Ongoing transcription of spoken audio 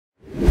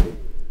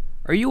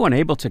Are you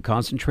unable to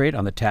concentrate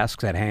on the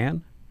tasks at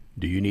hand?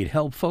 Do you need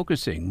help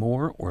focusing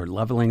more or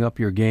leveling up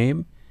your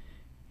game?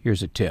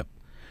 Here's a tip.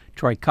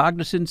 Try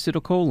Cognizin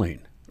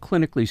Citicoline,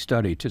 clinically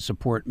studied to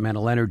support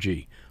mental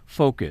energy,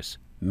 focus,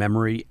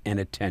 memory, and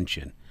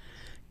attention.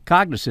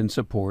 Cognizin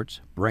supports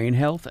brain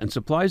health and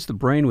supplies the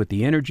brain with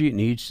the energy it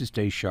needs to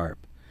stay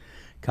sharp.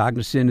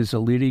 Cognizin is a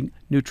leading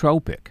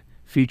nootropic,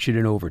 featured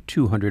in over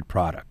 200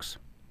 products.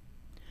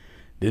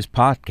 This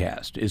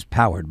podcast is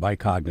powered by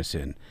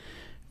Cognizin.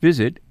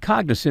 Visit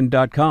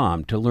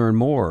cognizin.com to learn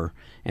more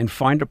and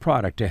find a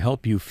product to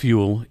help you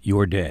fuel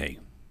your day.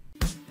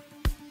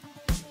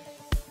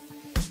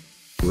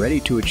 Ready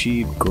to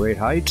achieve great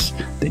heights?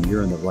 Then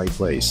you're in the right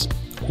place.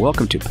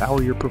 Welcome to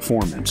Power Your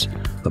Performance,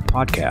 the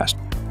podcast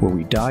where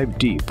we dive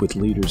deep with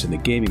leaders in the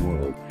gaming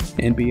world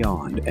and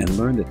beyond and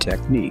learn the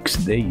techniques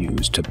they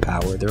use to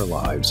power their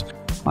lives.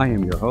 I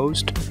am your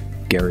host,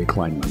 Gary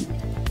Kleinman.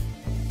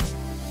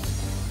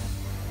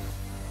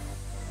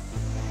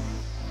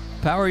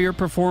 Power Your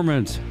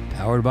Performance,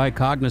 powered by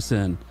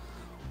Cognizin,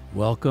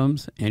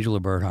 welcomes Angela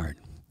Burkhart,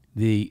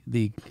 the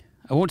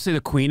I won't say the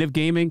queen of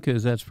gaming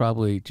because that's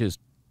probably just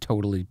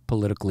totally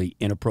politically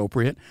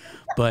inappropriate,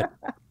 but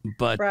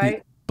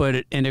right.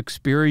 An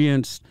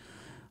experienced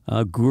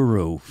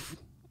guru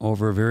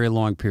over a very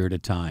long period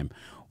of time.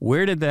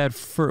 Where did that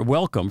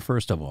welcome,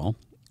 first of all,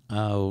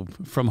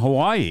 from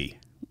Hawaii?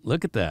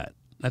 Look at that.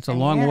 That's a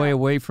long way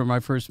away from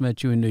I first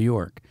met you in New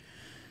York.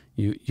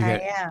 You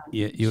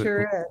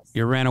Sure is.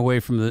 You ran away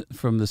from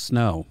the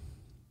snow.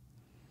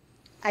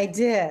 I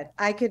did.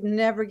 I could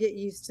never get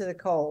used to the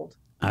cold.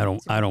 I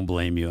don't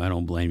blame you. I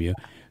don't blame you.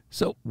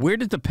 So, where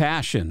did the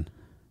passion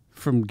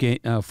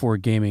for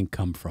gaming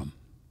come from?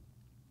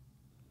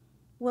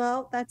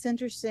 Well, that's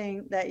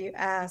interesting that you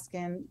ask.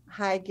 And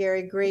hi,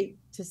 Gary. Great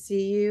to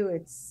see you.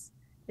 It's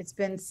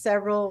been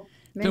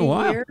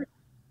many years.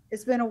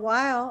 It's been a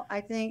while.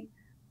 I think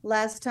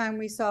last time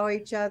we saw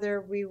each other,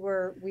 we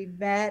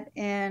met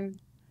in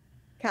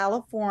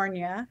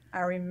California. I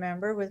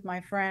remember with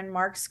my friend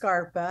Mark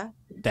Scarpa.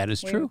 That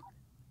is true.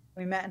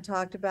 We met and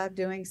talked about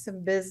doing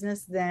some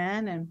business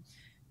then, and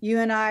you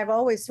and I have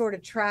always sort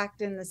of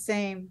tracked in the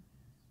same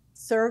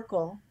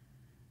circle.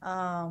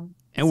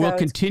 And we'll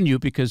continue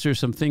because there's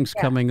some things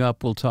coming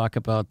up. We'll talk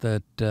about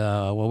that.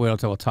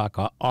 We'll talk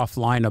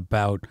offline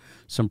about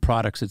some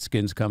products that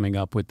Skin's coming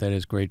up with that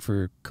is great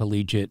for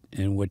collegiate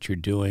and what you're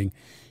doing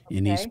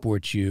in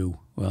esports.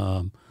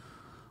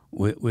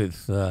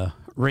 With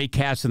Ray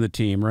Katz and the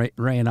team.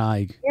 Ray and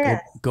I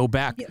go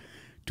back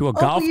to a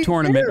golf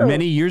tournament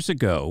many years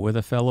ago with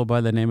a fellow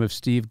by the name of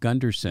Steve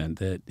Gunderson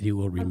that he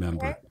will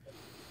remember. Okay.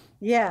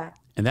 Yeah.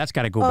 And that's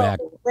got to go back.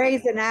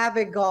 Ray's an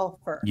avid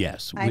golfer.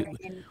 Yes. I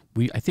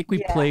think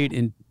we played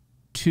in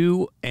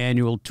 2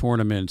 annual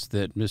tournaments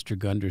that Mr.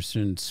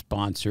 Gunderson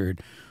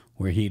sponsored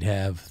where he'd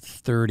have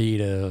 30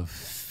 to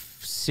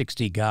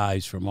 60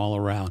 guys from all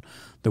around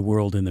the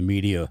world in the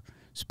media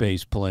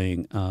space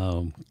playing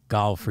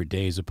golf for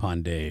days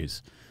upon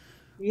days.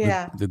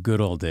 Yeah. The good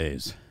old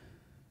days.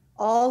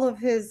 All of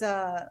his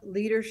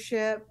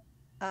leadership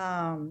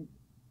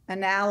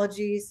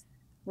analogies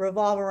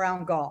revolve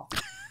around golf.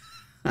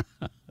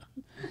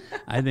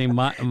 I think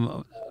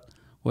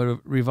what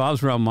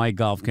revolves around my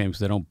golf games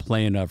that I don't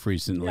play enough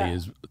recently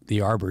is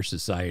the Arbor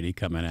Society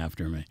coming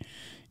after me.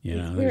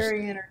 It's there's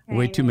very entertaining.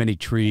 Way too many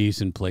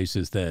trees in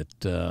places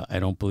that I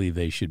don't believe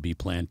they should be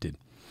planted.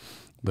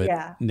 But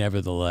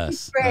nevertheless,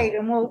 it's great,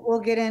 and we'll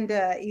get into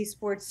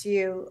esports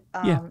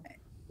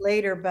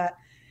later. But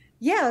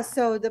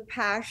so the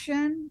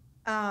passion.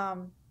 I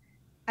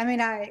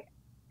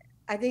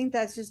think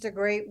that's just a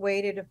great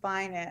way to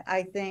define it.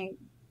 I think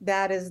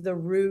that is the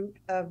root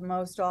of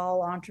most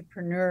all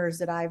entrepreneurs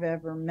that I've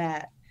ever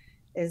met,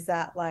 is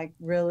that like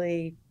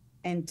really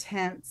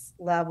intense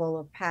level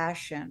of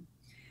passion.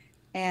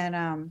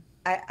 And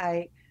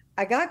I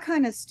got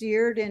kind of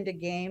steered into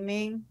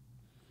gaming,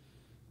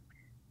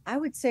 I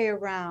would say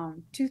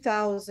around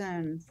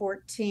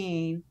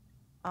 2014.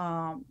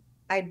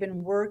 I'd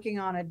been working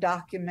on a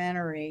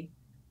documentary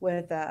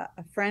with a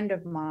friend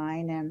of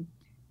mine,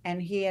 and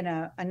he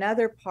and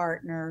another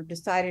partner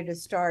decided to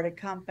start a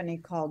company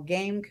called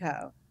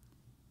GameCo.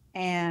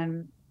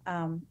 And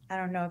I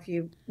don't know if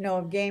you know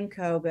of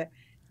GameCo, but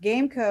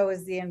GameCo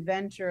is the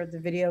inventor of the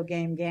video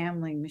game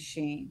gambling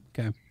machine.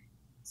 Okay.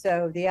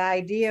 So the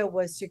idea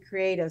was to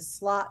create a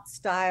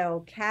slot-style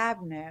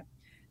cabinet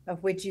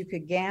of which you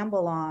could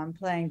gamble on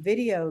playing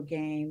video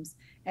games,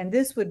 and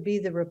this would be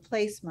the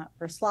replacement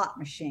for slot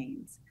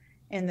machines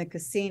in the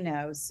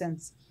casinos,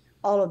 since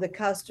all of the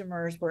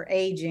customers were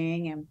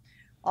aging and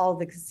all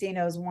the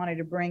casinos wanted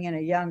to bring in a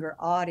younger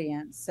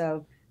audience.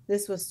 So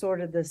this was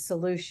sort of the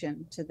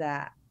solution to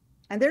that.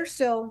 And they're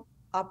still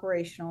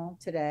operational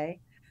today.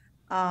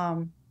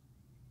 And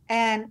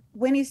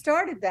when he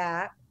started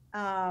that,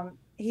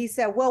 he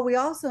said, well, we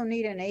also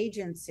need an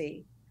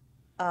agency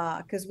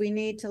because we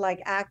need to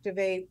like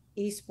activate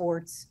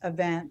esports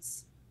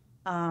events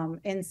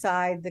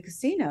inside the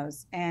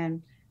casinos.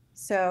 And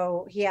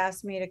so he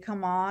asked me to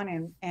come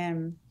on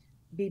and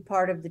be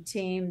part of the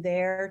team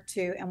there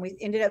too. And we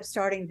ended up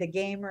starting the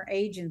Gamer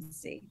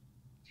Agency,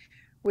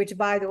 which,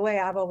 by the way,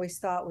 I've always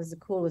thought was the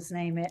coolest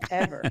name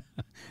ever.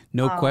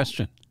 No Um,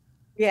 question.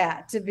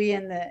 yeah, to be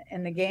in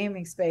the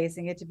gaming space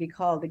and get to be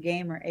called the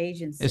Gamer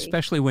Agency.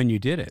 Especially when you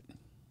did it.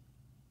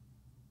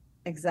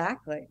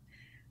 Exactly.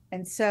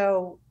 And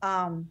so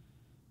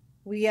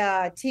we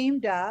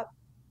teamed up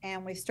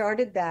and we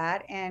started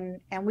that, and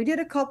we did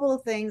a couple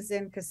of things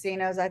in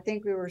casinos. I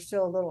think we were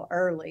still a little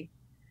early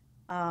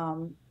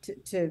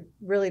to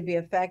really be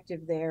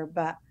effective there,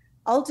 but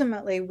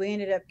ultimately we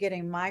ended up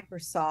getting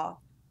Microsoft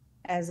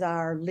as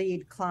our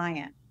lead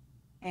client,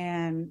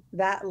 and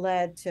that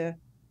led to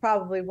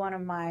probably one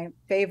of my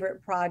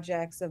favorite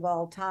projects of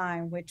all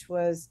time, which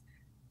was,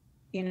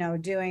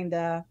 doing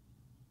the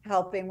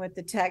helping with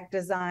the tech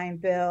design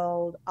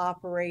build,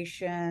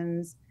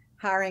 operations,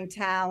 hiring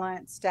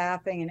talent,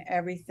 staffing, and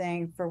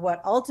everything for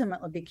what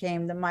ultimately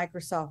became the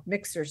Microsoft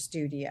Mixer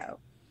Studio.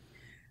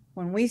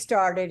 When we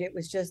started, it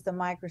was just the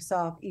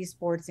Microsoft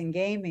Esports and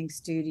Gaming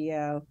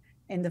Studio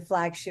in the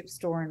flagship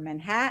store in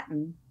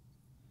Manhattan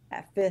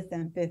at 5th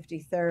and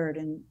 53rd,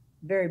 and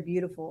very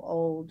beautiful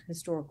old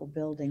historical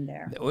building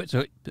there. It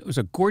was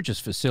a gorgeous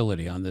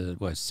facility on the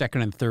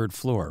second and third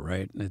floor,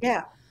 right?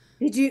 Yeah.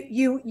 Did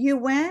you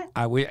went?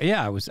 I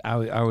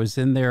was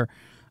in there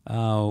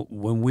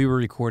when we were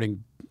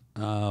recording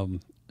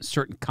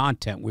certain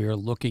content. We were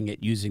looking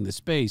at using the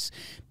space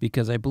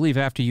because I believe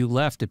after you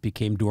left, it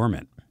became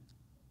dormant.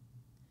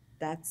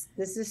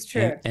 This is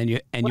true. And you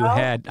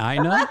had, I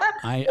know,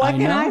 what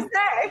can I say?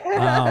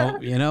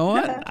 You know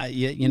what?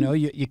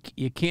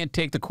 You can't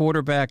take the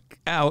quarterback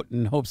out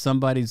and hope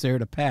somebody's there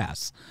to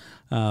pass.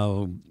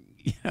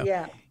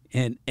 Yeah.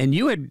 And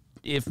you had,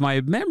 if my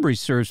memory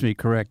serves me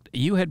correct,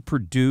 you had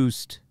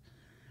produced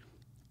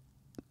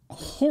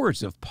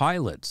hordes of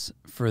pilots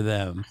for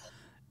them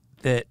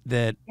that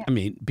I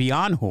mean,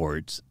 beyond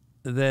hordes,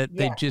 that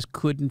they just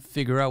couldn't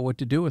figure out what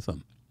to do with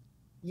them.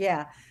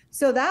 Yeah.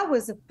 So that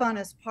was the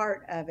funnest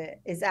part of it,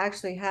 is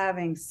actually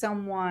having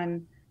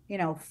someone,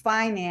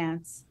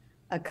 finance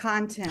a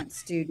content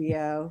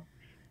studio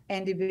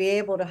and to be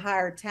able to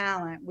hire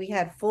talent. We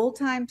had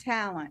full-time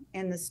talent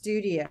in the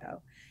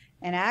studio.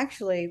 And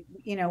actually,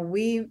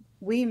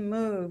 we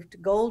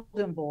moved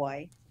Golden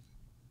Boy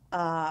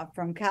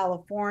from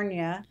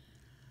California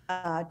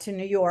to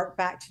New York,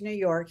 back to New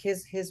York.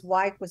 His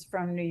wife was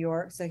from New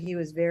York, so he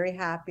was very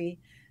happy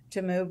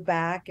to move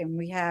back. And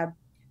we had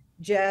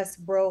Jess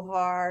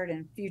Brohard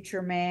and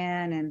Future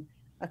Man and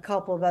a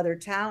couple of other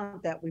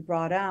talent that we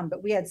brought on.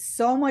 But we had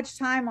so much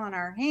time on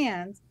our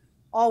hands.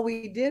 All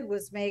we did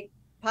was make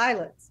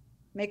pilots,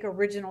 make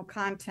original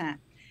content.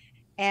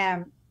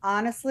 And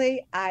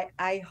honestly,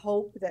 I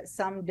hope that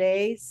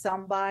someday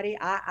somebody,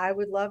 I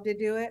would love to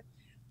do it,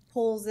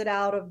 pulls it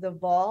out of the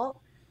vault.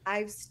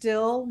 I've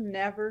still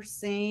never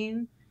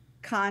seen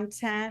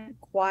content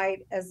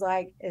quite as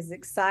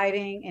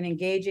exciting and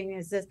engaging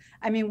as this.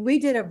 I mean, we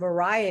did a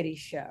variety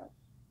show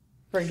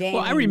for gaming.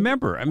 Well, I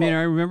remember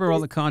all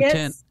the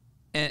content,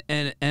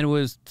 and it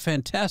was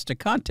fantastic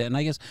content. And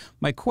I guess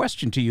my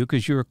question to you,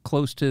 because you're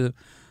close to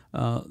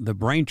the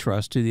brain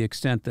trust to the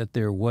extent that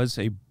there was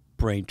a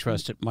brain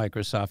trust at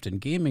Microsoft in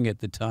gaming at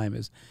the time,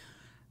 is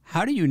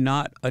how do you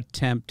not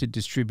attempt to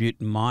distribute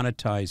and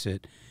monetize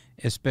it,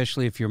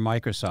 especially if you're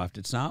Microsoft?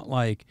 It's not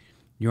like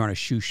you're on a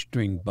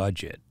shoestring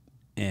budget.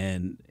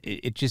 And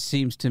it just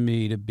seems to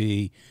me to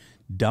be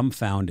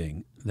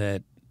dumbfounding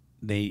that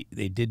they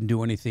didn't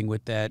do anything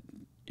with that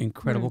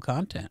incredible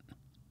content.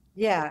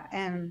 Yeah.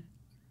 And,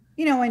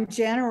 in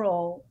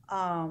general,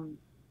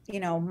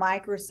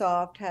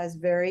 Microsoft has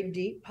very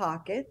deep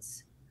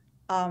pockets.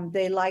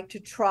 They like to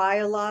try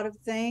a lot of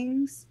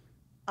things.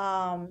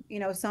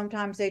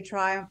 Sometimes they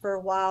try them for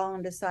a while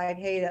and decide,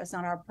 hey, that's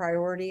not our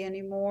priority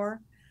anymore.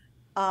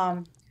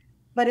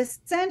 But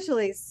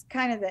essentially, it's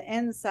kind of the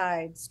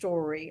inside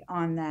story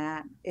on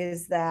that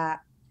is that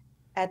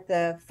at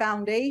the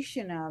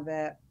foundation of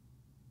it,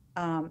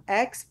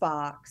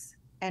 Xbox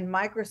and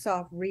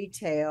Microsoft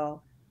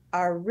Retail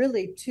are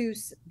really two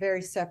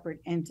very separate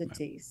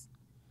entities,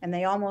 and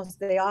they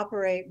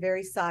operate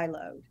very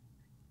siloed.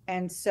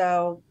 And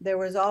so there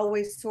was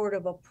always sort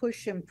of a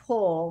push and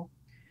pull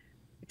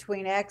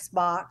between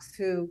Xbox,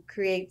 who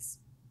creates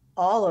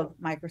all of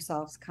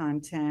Microsoft's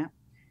content,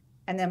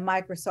 and then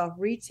Microsoft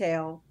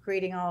Retail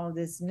creating all of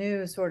this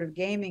new sort of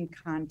gaming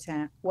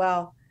content.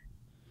 Well,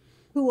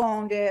 who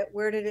owned it?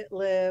 Where did it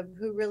live?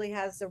 Who really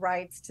has the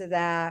rights to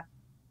that?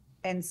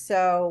 And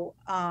so,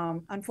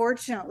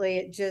 unfortunately,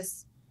 it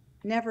just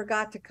never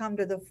got to come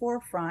to the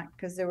forefront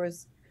because there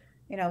was,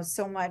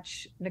 so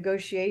much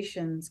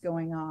negotiations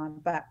going on.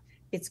 But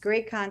it's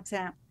great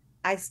content.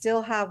 I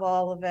still have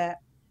all of it.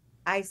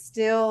 I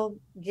still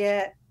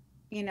get,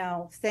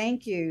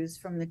 thank yous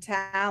from the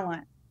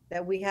talent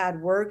that we had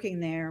working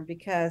there,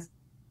 because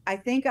I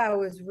think I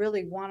was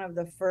really one of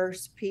the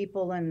first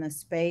people in the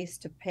space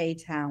to pay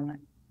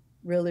talent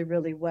really,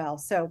 really well.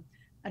 So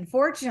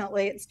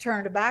unfortunately, it's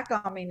turned back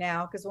on me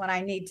now, because when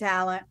I need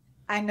talent,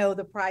 I know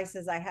the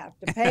prices I have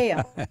to pay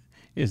them.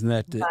 Isn't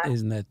that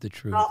the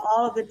truth?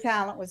 All of the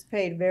talent was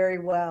paid very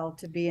well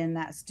to be in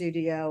that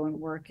studio and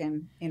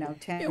working, Yeah,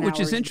 10 which is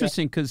hours a day.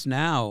 interesting because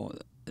now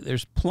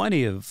there's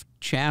plenty of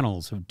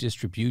channels of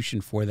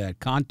distribution for that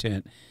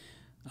content,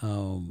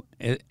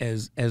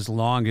 as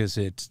long as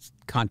it's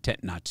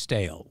content not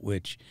stale.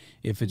 Which,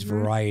 if it's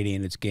variety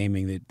and it's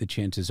gaming, the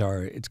chances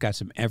are it's got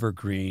some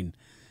evergreen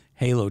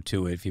halo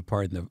to it, if you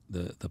pardon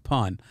the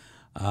pun.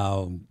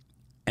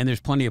 And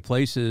there's plenty of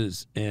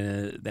places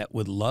that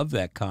would love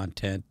that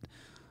content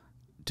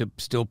to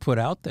still put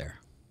out there.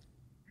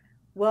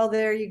 Well,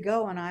 there you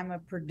go. And I'm a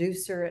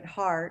producer at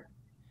heart.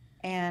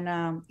 And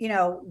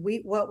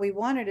what we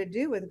wanted to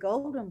do with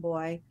Golden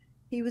Boy,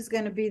 he was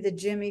going to be the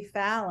Jimmy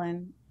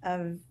Fallon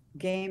of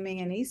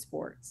gaming and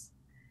esports.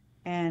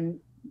 And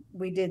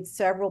we did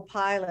several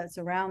pilots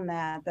around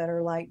that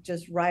are like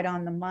just right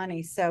on the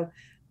money. So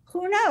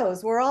who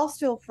knows? We're all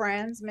still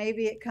friends.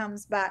 Maybe it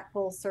comes back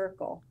full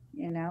circle,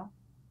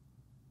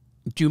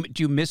 Do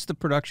you miss the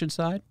production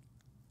side?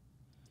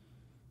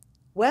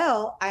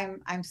 Well,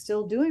 I'm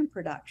still doing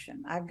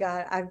production.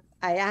 I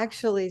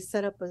actually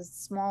set up a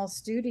small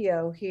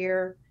studio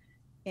here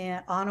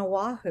on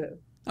Oahu.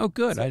 Oh,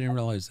 good. So, I didn't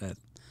realize that.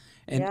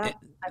 And yeah.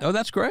 oh,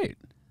 that's great.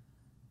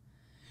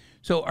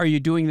 So, are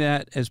you doing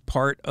that as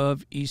part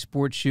of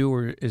Esports U,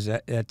 or is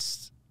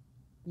that's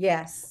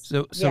Yes.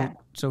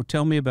 So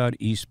tell me about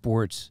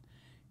Esports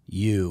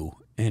U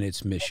and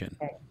its mission,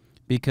 Okay.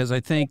 because I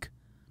think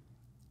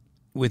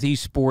with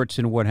esports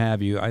and what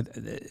have you,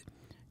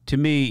 to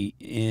me,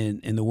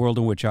 in the world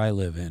in which I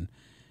live in,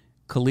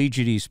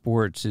 collegiate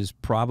esports is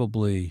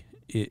probably,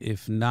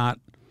 if not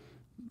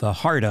the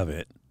heart of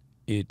it,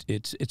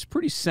 it's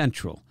pretty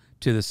central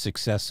to the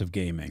success of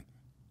gaming.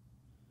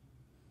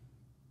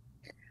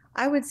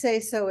 I would say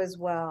so as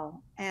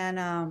well. And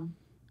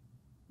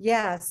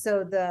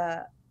so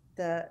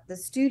the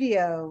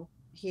studio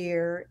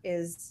here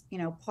is,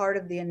 part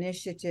of the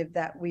initiative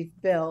that we've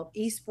built.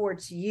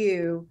 Esports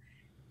U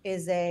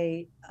is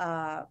a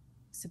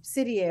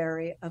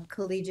subsidiary of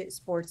Collegiate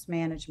Sports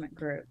Management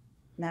Group.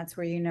 And that's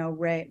where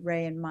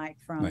Ray and Mike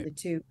from, Right. the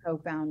two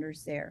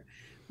co-founders there.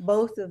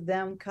 Both of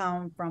them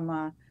come from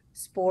a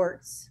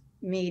sports,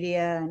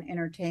 media, and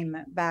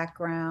entertainment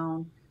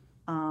background.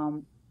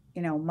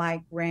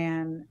 Mike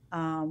ran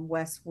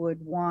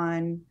Westwood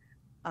One.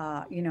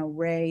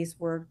 Ray's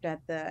worked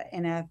at the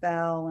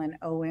NFL and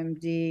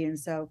OMD. And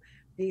so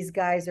these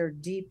guys are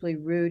deeply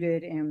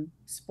rooted in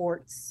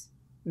sports,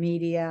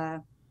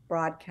 media,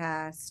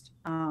 broadcast.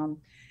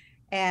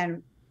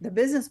 And the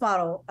business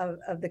model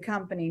of the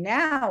company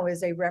now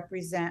is they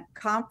represent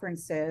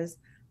conferences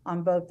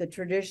on both the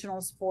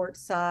traditional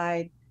sports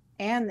side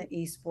and the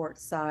esports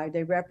side.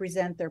 They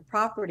represent their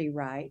property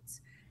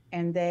rights,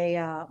 and they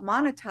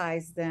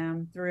monetize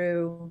them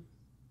through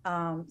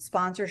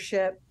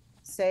sponsorship,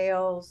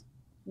 sales,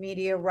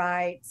 media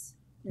rights,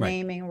 Right.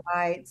 naming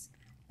rights.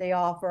 They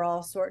offer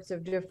all sorts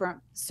of different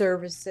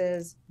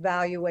services,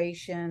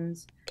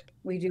 valuations.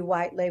 We do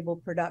white label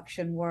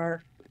production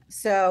work.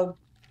 So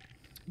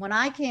when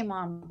I came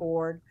on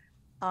board,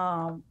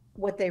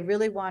 what they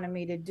really wanted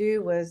me to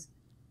do was,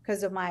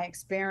 because of my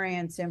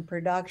experience in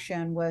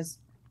production, was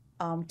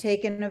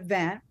take an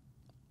event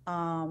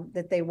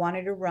that they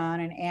wanted to run,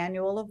 an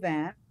annual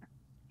event,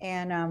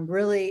 and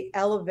really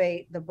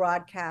elevate the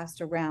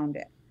broadcast around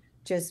it.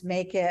 Just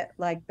make it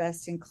like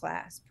best in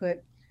class,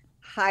 put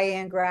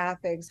high-end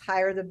graphics,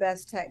 hire the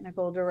best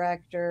technical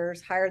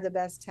directors, hire the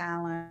best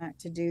talent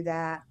to do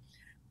that.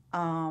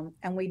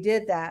 And we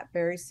did that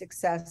very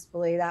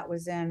successfully. That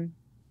was in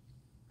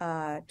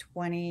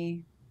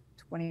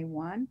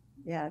 2021.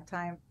 Yeah,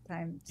 time's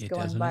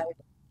going by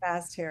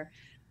fast here.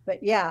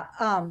 But yeah,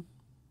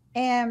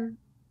 and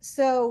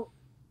so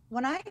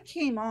when I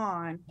came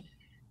on,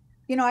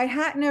 I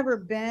had never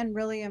been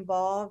really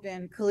involved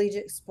in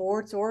collegiate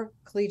sports or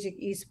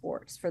collegiate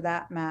esports for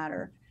that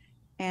matter.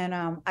 And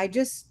I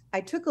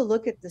took a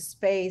look at the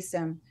space,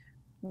 and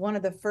one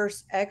of the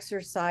first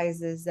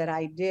exercises that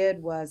I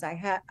did was I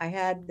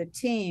had the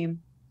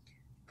team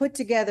put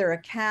together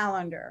a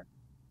calendar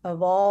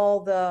of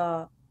all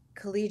the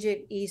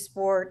collegiate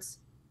esports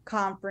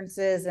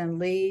conferences and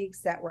leagues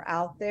that were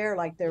out there,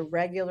 like their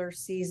regular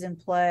season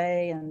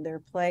play and their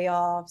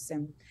playoffs.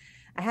 And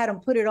I had them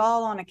put it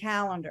all on a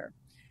calendar.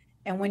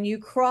 And when you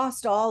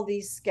crossed all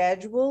these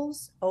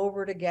schedules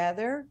over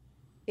together,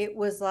 it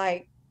was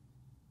like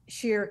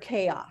sheer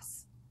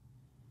chaos.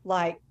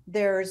 Like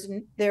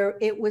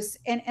it was,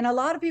 and a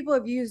lot of people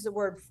have used the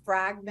word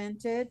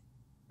fragmented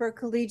for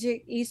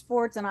collegiate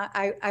esports. And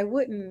I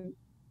wouldn't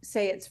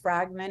say it's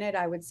fragmented.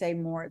 I would say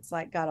more it's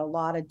like got a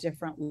lot of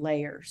different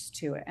layers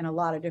to it and a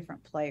lot of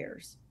different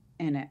players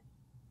in it.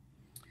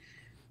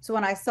 So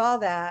when I saw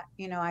that,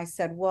 I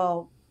said,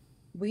 well,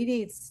 we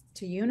need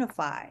to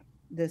unify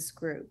this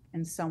group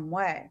in some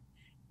way.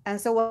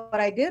 And so what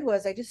I did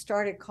was I just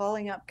started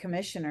calling up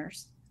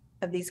commissioners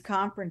of these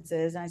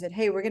conferences, and I said,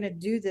 hey, we're going to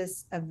do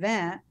this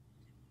event,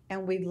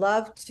 and we'd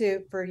love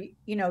for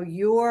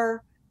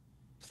your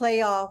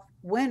playoff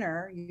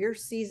winner, your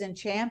season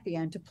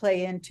champion, to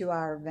play into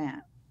our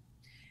event.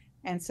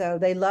 And so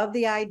they love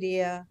the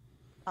idea.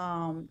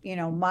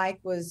 Mike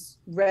was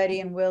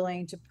ready and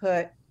willing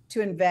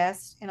to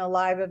invest in a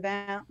live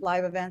event.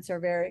 Live events are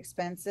very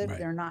expensive. Right.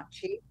 They're not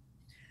cheap.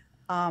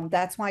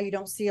 That's why you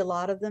don't see a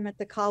lot of them at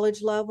the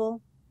college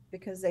level,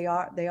 because they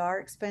are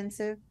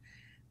expensive.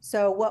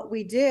 So what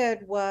we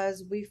did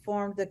was we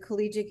formed the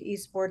Collegiate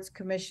Esports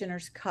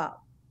Commissioners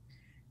Cup,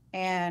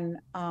 and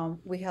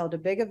we held a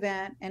big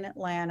event in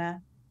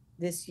Atlanta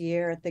this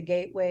year at the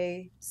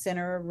Gateway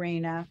Center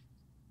Arena.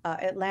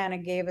 Atlanta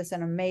gave us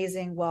an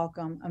amazing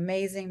welcome,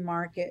 amazing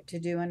market to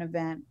do an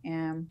event.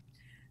 And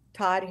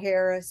Todd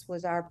Harris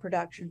was our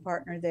production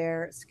partner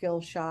there at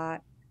Skillshot.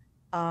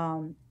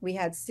 We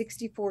had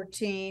 64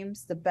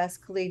 teams, the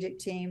best collegiate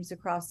teams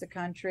across the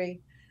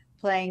country,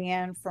 playing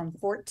in from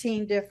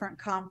 14 different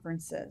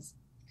conferences.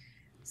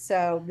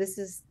 So this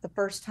is the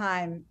first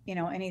time,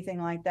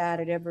 anything like that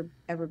had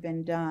ever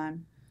been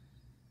done.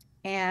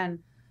 And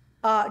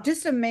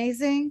just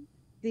amazing.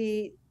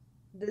 The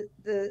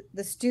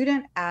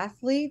student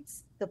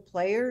athletes, the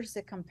players,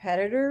 the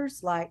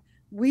competitors, like,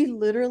 we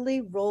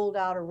literally rolled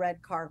out a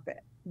red carpet.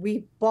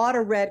 We bought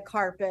a red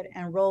carpet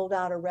and rolled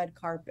out a red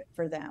carpet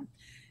for them.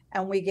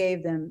 And we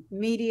gave them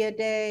media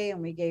day,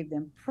 and we gave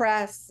them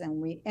press,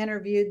 and we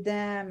interviewed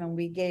them, and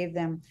we gave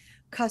them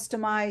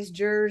customized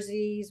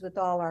jerseys with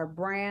all our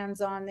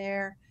brands on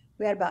there.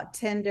 We had about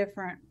 10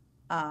 different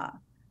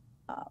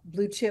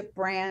blue chip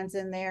brands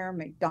in there: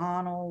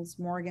 McDonald's,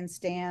 Morgan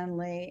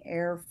Stanley,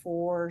 Air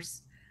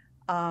Force.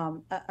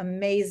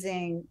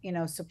 Amazing,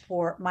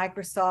 support.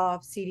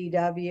 Microsoft,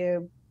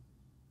 CDW,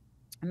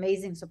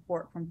 amazing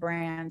support from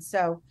brands.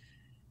 So,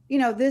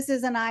 this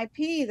is an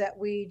IP that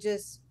we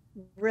just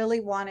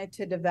really wanted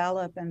to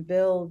develop and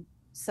build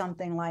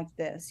something like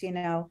this,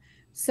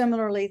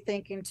 similarly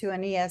thinking to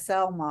an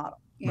ESL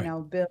model,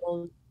 Right.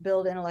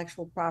 build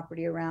intellectual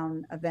property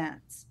around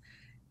events.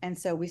 And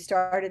so we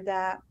started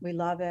that. We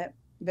love it.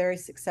 Very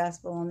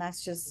successful. And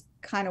that's just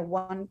kind of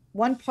one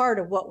part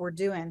of what we're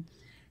doing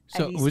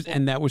at So it was, esports.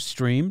 and that was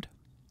streamed.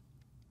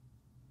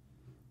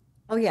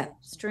 Oh yeah,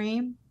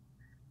 streamed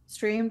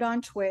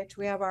on Twitch.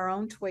 We have our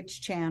own Twitch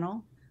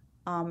channel.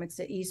 It's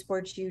the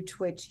Esports U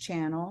Twitch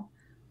channel.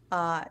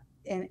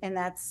 And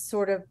that's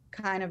sort of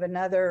kind of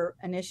another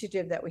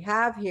initiative that we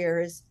have here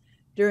is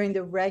during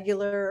the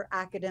regular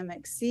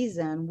academic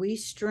season, we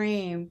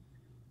stream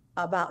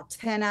about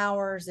 10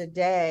 hours a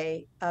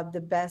day of the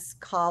best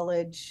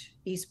college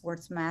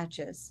esports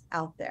matches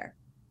out there.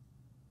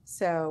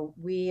 So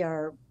we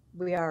are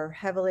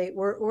heavily,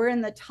 we're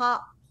in the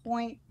top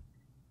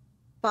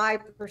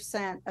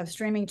 0.5% of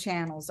streaming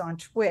channels on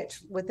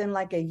Twitch within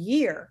like a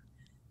year.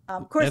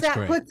 Of course, That's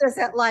that great. puts us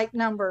at like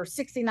number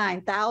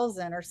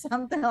 69,000 or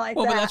something like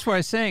Well, but that. that's why I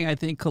was saying I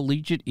think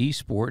collegiate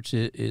esports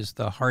is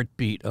the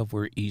heartbeat of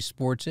where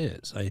esports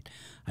is. I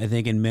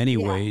think in many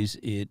Yeah, ways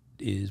it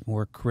is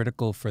more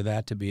critical for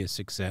that to be a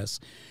success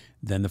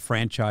than the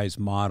franchise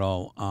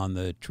model on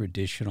the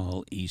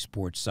traditional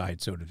esports side,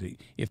 so to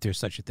speak, if there's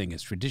such a thing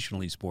as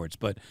traditional esports.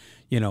 But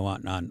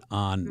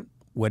on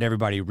what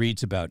everybody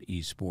reads about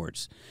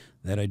esports,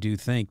 that I do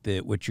think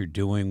that what you're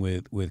doing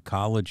with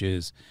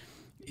colleges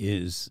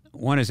is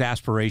one is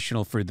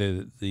aspirational for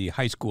the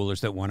high schoolers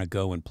that want to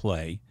go and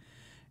play,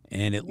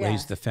 and it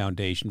lays the yes,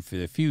 foundation for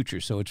the future.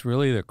 So it's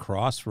really the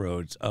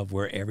crossroads of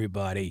where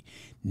everybody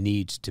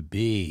needs to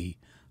be,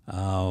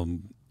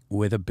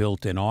 with a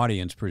built-in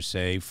audience per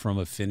se from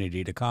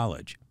affinity to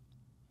college.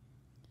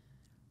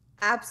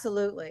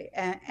 absolutely.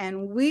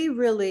 And we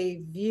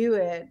really view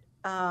it,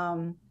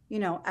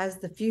 as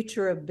the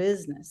future of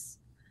business,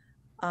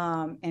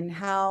 and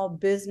how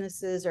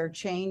businesses are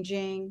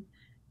changing,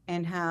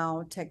 and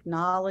how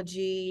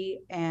technology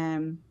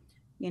and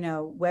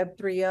Web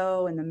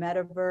 3.0 and the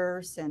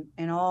metaverse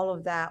and all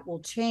of that will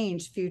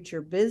change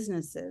future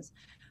businesses.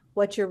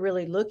 What you're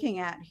really looking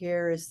at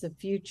here is the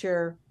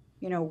future,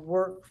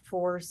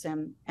 workforce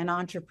and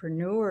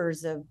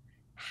entrepreneurs of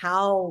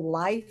how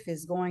life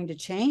is going to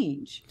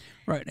change.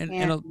 Right.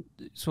 And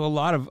So a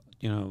lot of,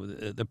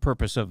 the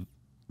purpose of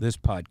this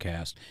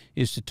podcast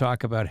is to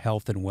talk about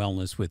health and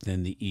wellness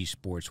within the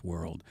esports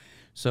world.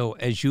 So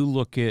as you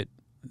look at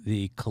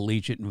the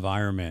collegiate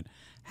environment,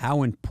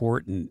 how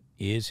important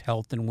is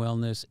health and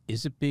wellness?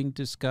 Is it being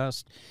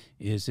discussed?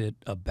 Is it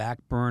a back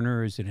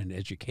burner? Is it an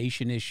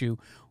education issue?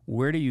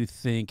 Where do you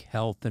think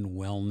health and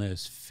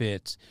wellness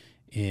fits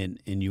in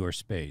your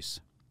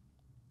space?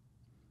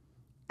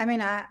 I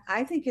mean,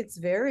 I think it's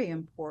very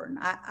important.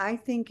 I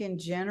think in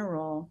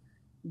general,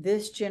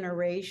 this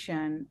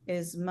generation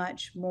is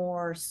much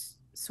more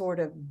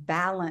sort of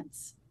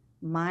balance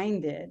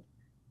minded,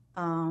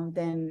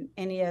 than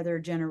any other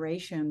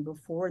generation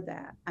before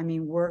that. I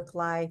mean, work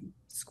life,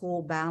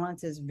 school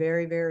balance is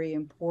very, very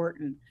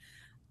important.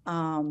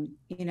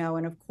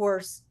 And of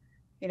course,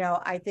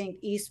 I think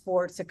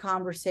esports, the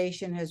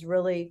conversation has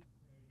really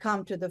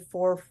come to the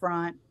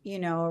forefront,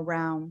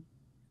 around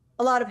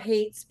a lot of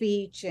hate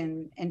speech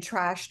and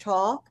trash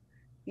talk,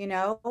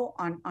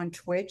 on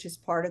Twitch is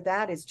part of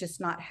that. It's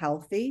just not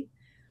healthy.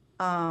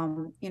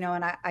 And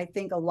I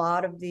think a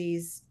lot of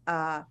these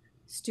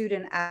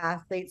student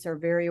athletes are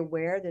very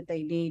aware that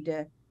they need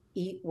to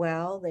eat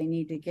well, they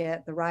need to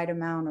get the right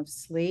amount of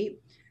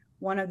sleep.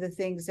 One of the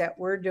things that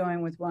we're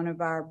doing with one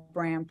of our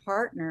brand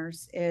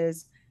partners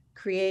is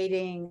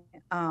creating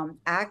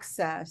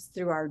access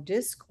through our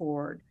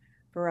Discord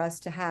for us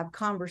to have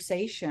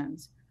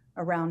conversations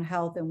around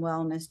health and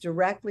wellness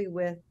directly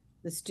with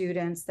the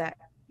students that,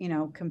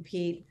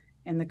 compete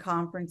in the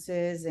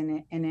conferences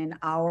and in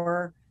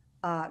our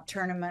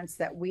tournaments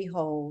that we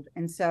hold.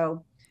 And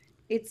so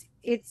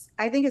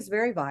I think it's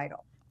very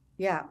vital.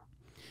 Yeah.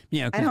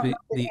 Yeah, I because don't know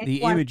that the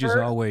anyone image is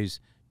heard.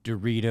 always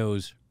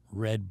Doritos,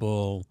 Red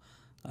Bull,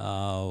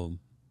 highly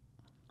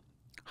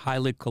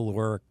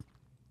caloric,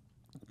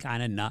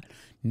 kind of not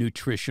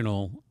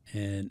nutritional,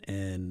 and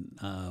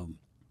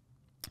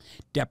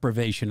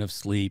deprivation of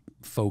sleep,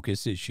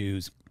 focus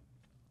issues,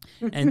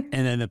 and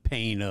then the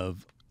pain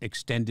of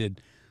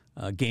extended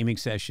gaming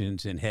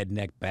sessions and head,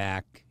 neck,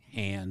 back,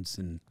 hands,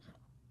 and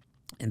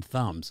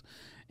thumbs,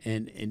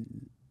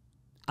 and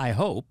I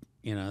hope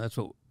that's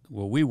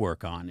what we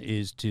work on,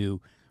 is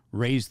to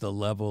raise the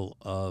level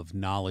of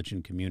knowledge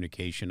and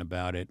communication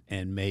about it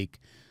and make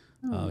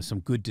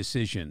some good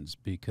decisions,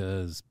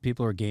 because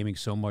people are gaming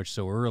so much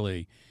so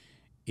early.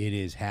 It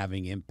is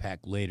having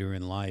impact later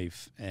in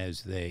life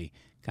as they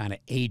kind of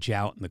age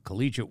out in the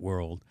collegiate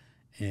world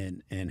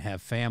and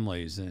have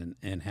families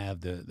and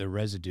have the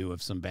residue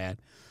of some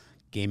bad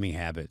gaming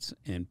habits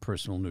and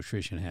personal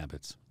nutrition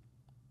habits.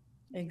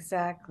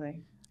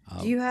 Exactly.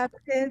 Do you have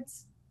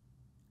kids?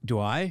 Do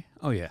I?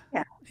 Oh, yeah.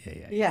 Yeah.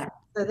 Yeah. Yeah.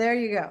 So there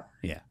you go.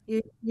 Yeah.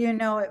 You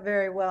know it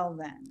very well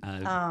then.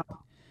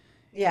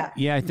 Yeah.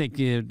 Yeah, I think,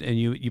 and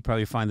you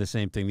probably find the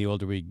same thing. The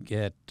older we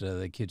get,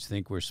 the kids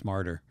think we're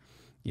smarter.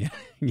 Yeah,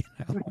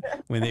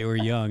 when they were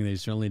young, they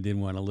certainly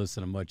didn't want to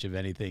listen to much of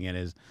anything. And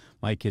as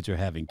my kids are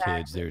having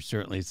kids, they're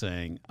certainly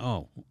saying,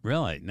 "Oh,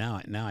 really?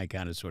 Now I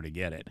kind of sort of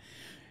get it."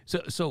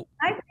 So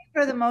I think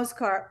for the most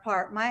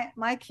part,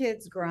 my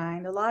kids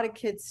grind. A lot of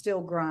kids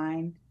still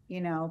grind,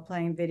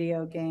 playing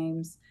video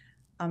games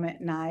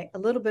at night. A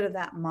little bit of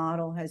that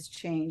model has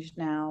changed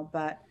now,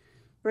 but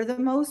for the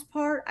most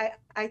part,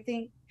 I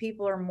think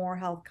people are more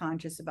health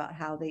conscious about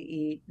how they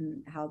eat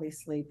and how they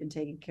sleep and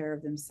taking care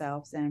of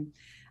themselves. And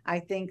I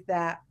think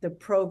that the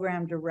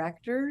program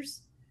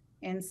directors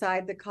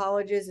inside the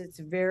colleges, it's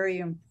very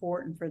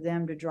important for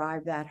them to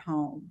drive that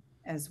home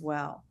as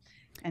well.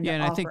 And yeah, to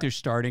and I think offer, they're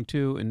starting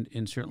to,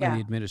 and certainly yeah,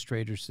 the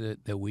administrators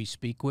that we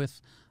speak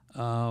with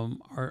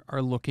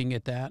are looking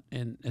at that,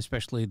 and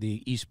especially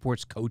the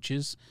esports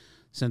coaches,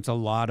 since a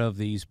lot of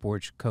the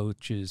esports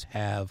coaches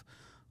have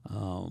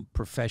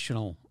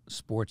professional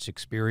sports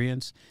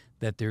experience,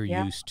 that they're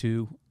yeah. used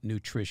to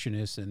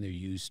nutritionists and they're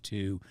used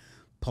to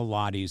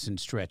Pilates and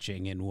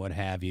stretching and what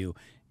have you,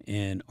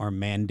 and are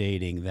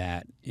mandating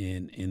that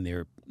in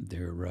their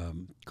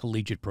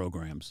collegiate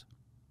programs.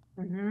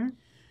 Mm-hmm.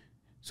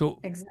 So,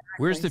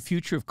 where's Exactly. the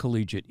future of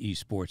collegiate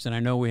esports? And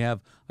I know we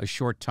have a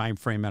short time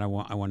frame, and I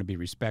want to be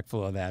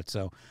respectful of that.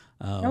 So,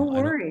 No I don't.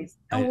 worries.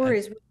 No I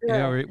worries. We're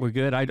yeah, good. we're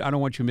good. I don't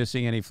want you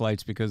missing any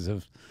flights because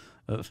of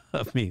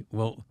me.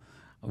 Well,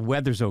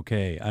 weather's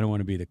okay. I don't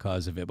want to be the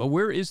cause of it. But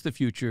where is the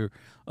future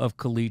of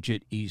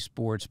collegiate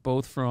esports,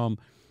 both from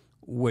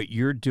what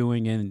you're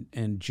doing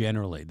and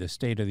generally the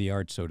state of the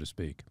art, so to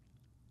speak?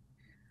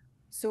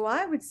 So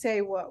I would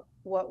say what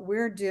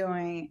we're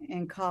doing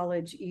in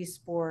college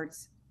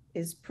esports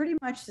is pretty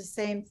much the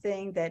same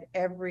thing that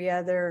every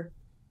other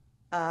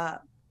uh,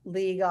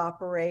 league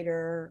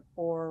operator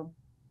or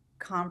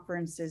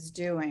conference is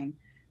doing.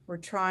 We're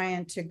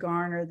trying to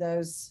garner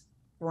those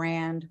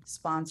brand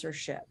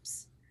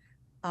sponsorships.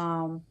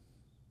 Um,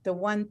 the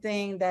one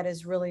thing that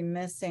is really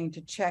missing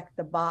to check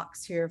the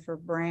box here for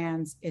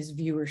brands is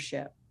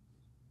viewership.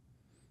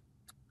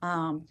 Yeah,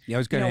 I was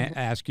You going know, to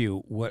ask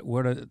you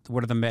what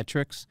are the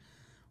metrics?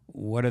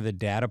 What are the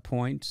data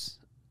points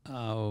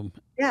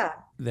yeah,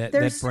 that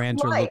there's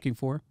brands are light. looking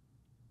for?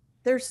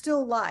 There's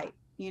still light.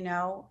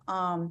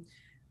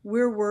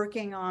 We're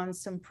working on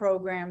some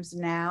programs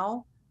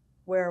now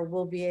where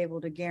we'll be able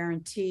to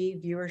guarantee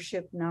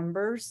viewership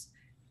numbers,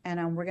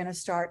 and we're going to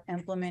start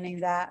implementing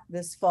that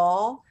this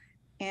fall.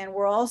 And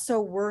we're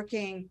also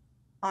working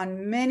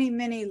on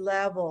many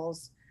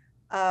levels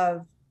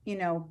of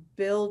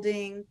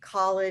building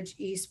college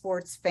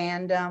esports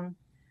fandom,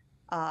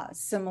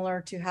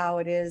 similar to how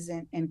it is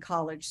in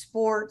college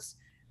sports.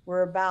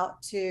 We're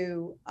about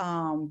to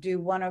do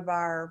one of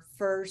our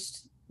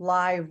first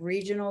live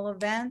regional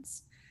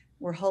events.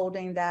 We're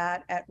holding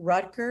that at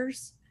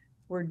Rutgers.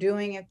 We're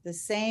doing it the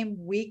same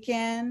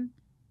weekend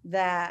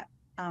that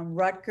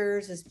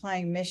Rutgers is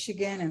playing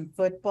Michigan in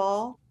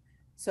football.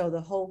 So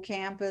the whole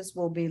campus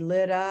will be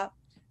lit up.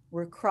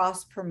 We're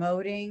cross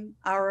promoting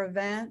our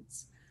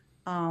events.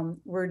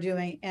 We're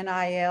doing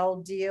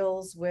NIL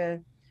deals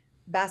with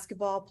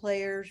basketball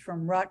players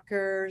from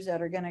Rutgers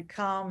that are going to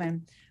come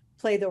and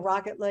play the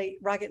Rocket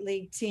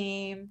League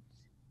team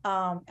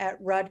at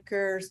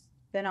Rutgers.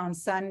 Then on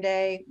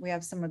Sunday, we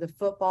have some of the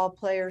football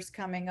players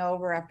coming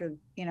over after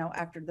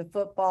the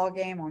football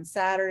game on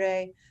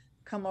Saturday.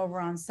 come over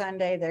on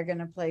Sunday. They're going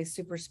to play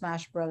Super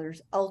Smash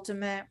Brothers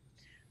Ultimate.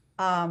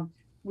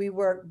 We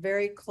work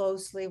very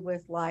closely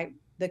with like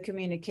the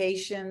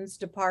communications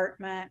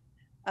department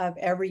of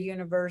every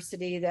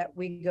university that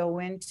we go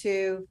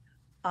into.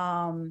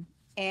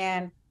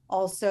 And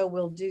also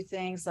we'll do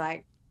things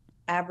like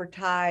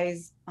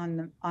advertise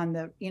on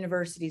the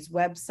university's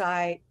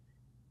website,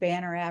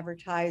 banner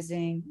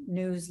advertising,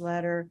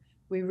 newsletter.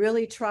 We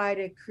really try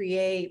to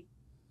create,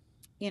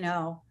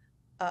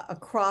 a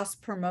cross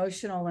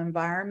promotional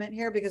environment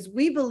here, because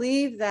we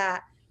believe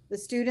that the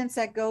students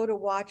that go to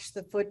watch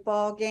the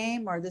football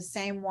game are the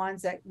same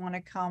ones that want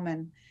to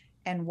come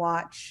and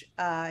watch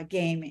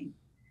gaming.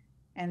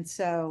 And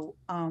so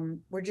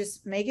we're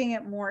just making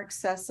it more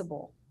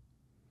accessible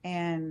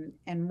and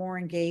more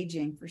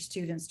engaging for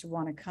students to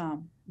want to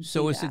come.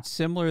 So is it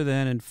similar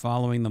then in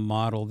following the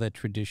model that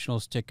traditional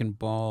stick and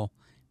ball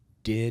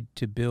did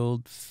to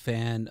build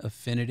fan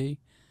affinity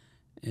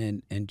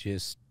and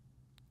just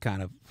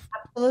kind of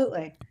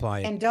absolutely apply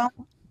it? And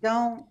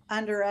don't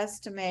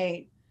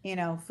underestimate,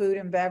 food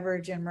and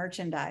beverage and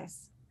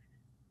merchandise.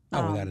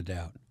 Oh, without a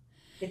doubt.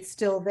 It's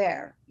still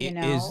there,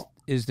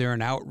 Is there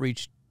an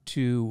outreach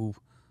to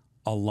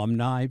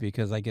alumni?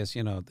 Because I guess,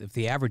 if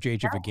the average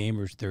age of a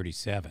gamer is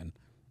 37.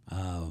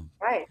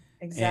 Right,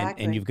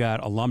 exactly. And you've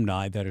got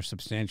alumni that are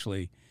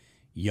substantially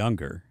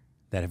younger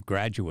that have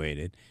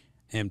graduated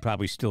and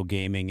probably still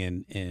gaming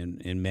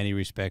in many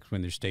respects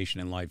when they're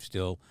stationed in life,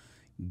 still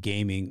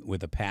gaming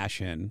with a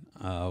passion.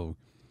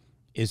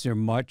 Is there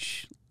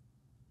much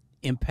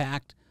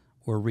impact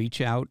or reach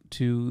out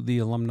to the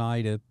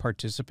alumni to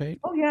participate?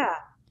 Oh, yeah.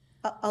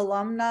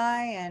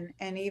 Alumni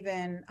and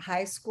even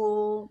high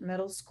school,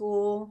 middle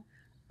school.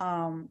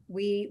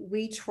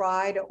 We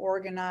try to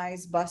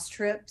organize bus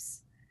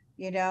trips,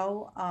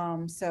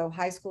 so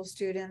high school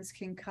students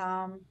can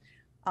come.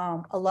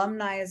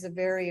 Alumni is a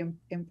very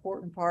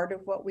important part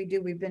of what we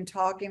do. We've been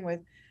talking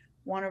with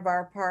one of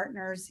our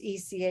partners,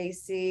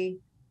 ECAC,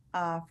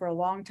 for a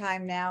long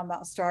time now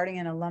about starting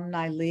an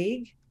alumni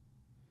league.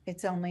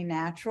 It's only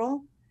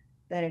natural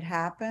that it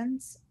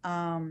happens.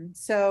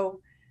 So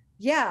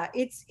yeah,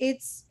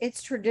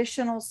 it's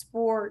traditional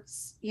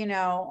sports,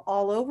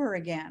 all over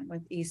again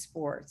with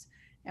esports.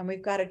 And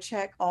we've got to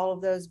check all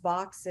of those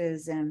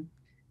boxes, and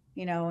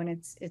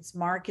it's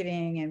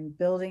marketing and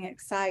building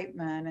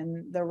excitement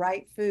and the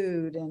right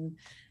food and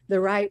the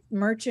right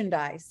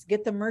merchandise.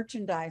 Get the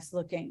merchandise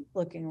looking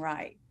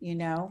right,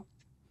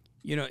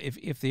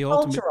 If the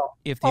Cultural.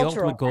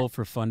 ultimate goal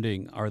for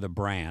funding are the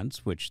brands,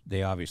 which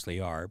they obviously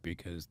are,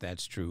 because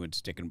that's true in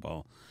stick and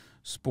ball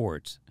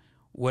sports.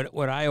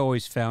 What I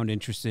always found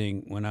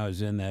interesting when I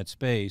was in that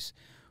space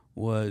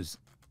was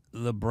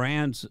the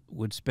brands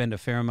would spend a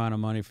fair amount of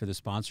money for the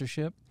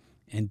sponsorship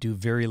and do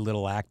very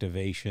little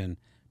activation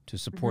to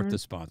support the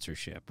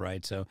sponsorship,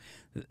 right? So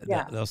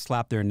they'll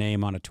slap their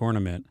name on a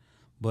tournament,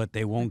 but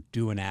they won't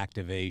do an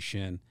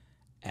activation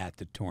at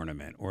the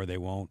tournament, or they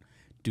won't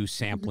do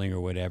sampling or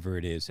whatever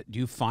it is. Do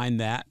you find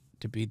that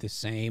to be the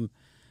same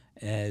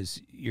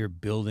as you're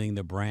building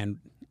the brand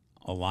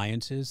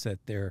alliances,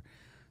 that they're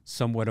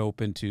somewhat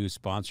open to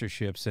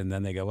sponsorships and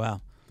then they go,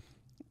 well,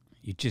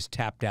 you just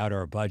tapped out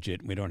our budget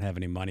and we don't have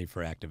any money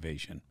for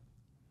activation?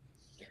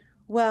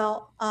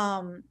 Well,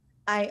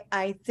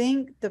 I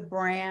think the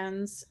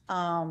brands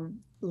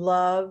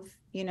love,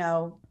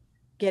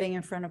 getting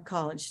in front of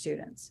college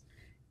students,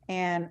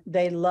 and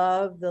they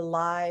love the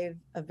live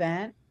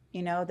event.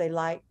 They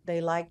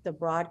like the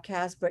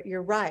broadcast, but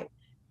you're right.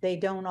 They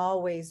don't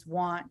always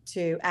want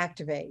to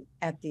activate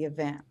at the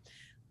event.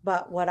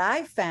 But what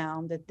I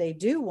found that they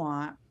do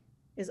want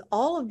is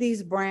all of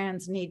these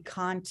brands need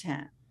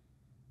content.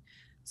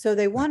 So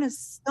they want to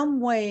some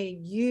way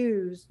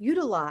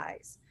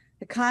utilize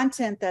the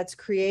content that's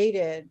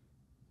created,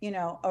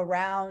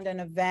 around an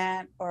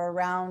event or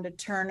around a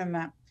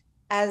tournament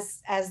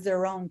as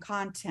their own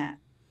content,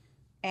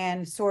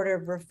 and sort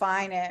of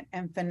refine it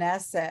and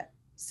finesse it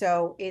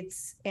so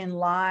it's in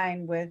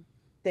line with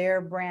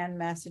their brand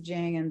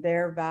messaging and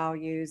their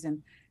values.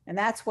 And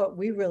that's what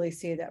we really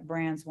see that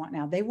brands want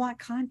now. They want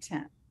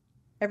content.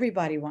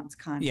 Everybody wants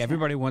content. Yeah,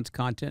 everybody wants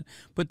content.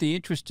 But the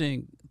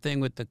interesting thing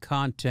with the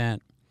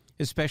content,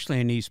 especially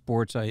in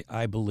esports,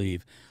 I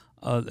believe,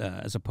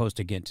 as opposed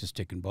to getting to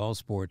stick and ball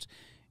sports,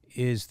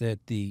 is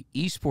that the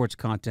esports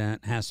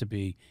content has to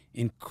be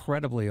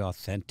incredibly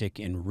authentic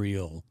and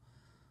real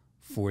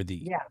for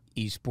the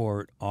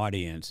esport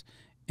audience.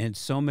 And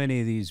so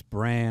many of these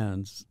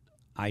brands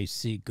I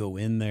see go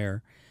in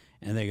there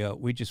and they go,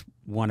 we just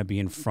want to be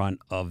in front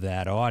of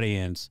that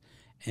audience,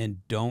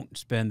 and don't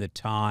spend the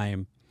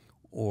time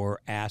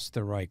or ask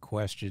the right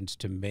questions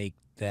to make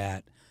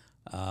that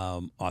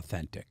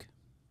authentic.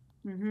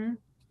 Mm-hmm.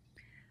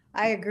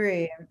 I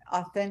agree.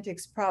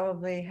 Authentic's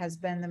probably has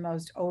been the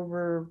most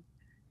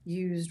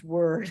overused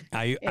word.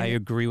 I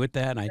agree with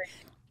that. And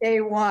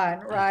day one,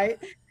 right?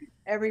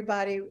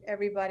 Everybody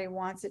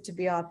wants it to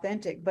be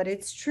authentic, but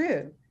it's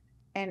true.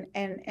 And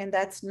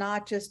that's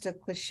not just a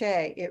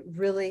cliche. It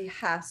really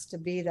has to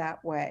be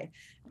that way.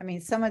 I mean,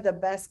 some of the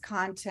best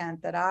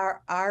content that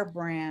our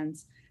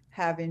brands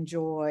have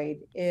enjoyed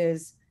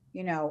is,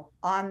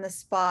 on the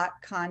spot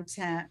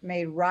content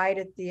made right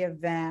at the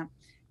event.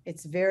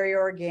 It's very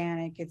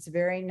organic, it's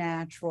very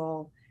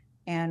natural.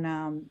 And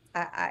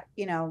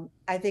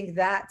I think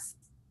that's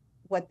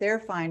what they're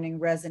finding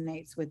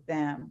resonates with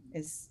them,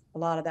 is a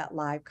lot of that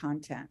live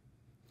content.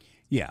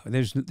 Yeah,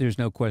 there's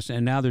no question,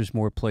 and now there's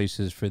more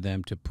places for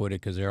them to put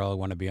it because they all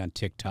want to be on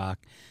TikTok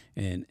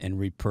and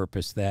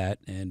repurpose that,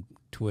 and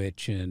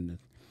Twitch, and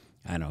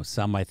I know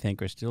some I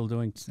think are still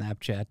doing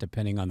Snapchat.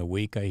 Depending on the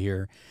week, I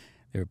hear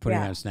they're putting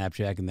it on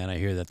Snapchat, and then I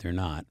hear that they're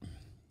not.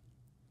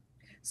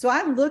 So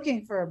I'm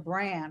looking for a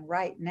brand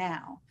right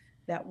now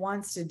that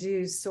wants to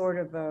do sort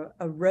of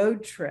a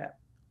road trip,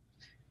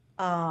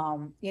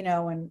 in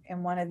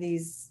one of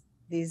these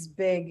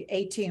big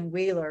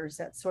 18-wheelers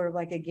that's sort of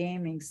like a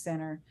gaming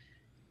center.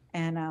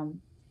 And I'm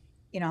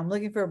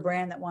looking for a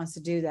brand that wants to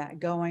do that,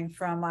 going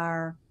from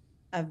our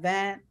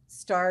event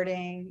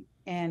starting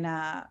in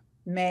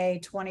May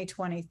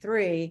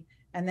 2023,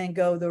 and then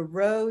go the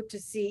road to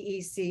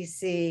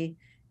CECC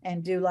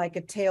and do like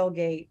a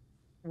tailgate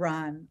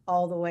run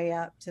all the way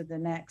up to the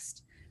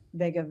next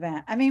big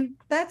event. I mean,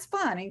 that's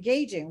fun,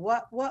 engaging.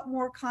 What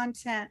more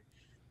content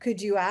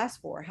could you ask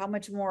for? How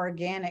much more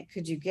organic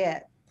could you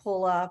get?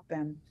 Pull up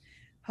and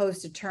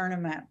host a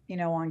tournament,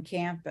 on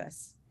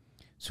campus.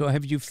 So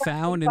have you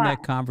found in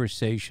that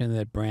conversation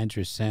that brands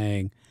are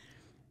saying,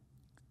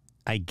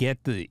 I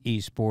get the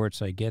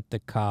esports, I get the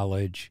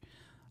college,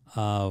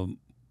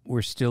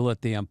 we're still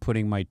at the I'm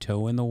putting my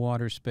toe in the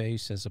water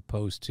space as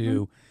opposed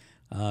to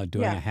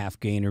doing a half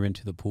gainer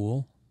into the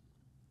pool?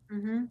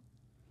 Mm-hmm.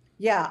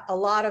 Yeah, a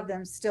lot of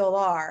them still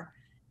are.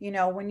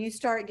 When you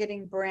start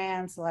getting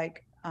brands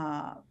like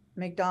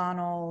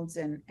McDonald's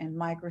and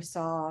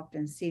Microsoft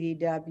and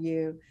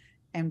CDW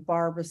and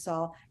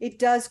Barbasol, it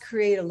does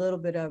create a little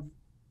bit of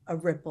a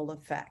ripple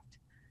effect.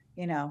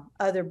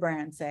 Other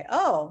brands say,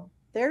 oh,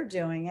 they're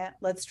doing it,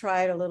 let's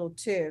try it a little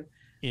too.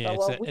 Yeah,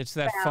 it's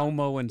that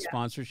FOMO and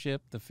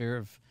sponsorship, the fear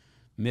of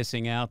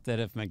missing out, that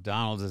if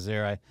McDonald's is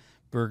there,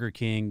 Burger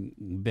King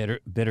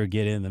better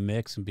get in the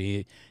mix and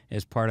be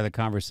as part of the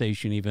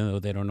conversation, even though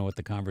they don't know what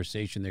the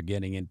conversation they're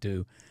getting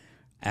into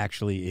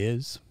actually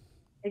is.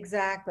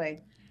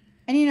 Exactly.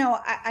 And,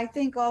 I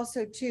think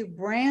also too,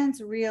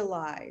 brands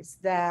realize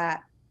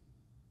that,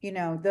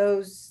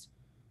 those,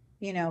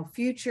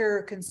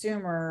 future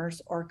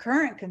consumers or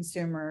current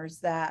consumers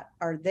that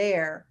are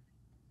there,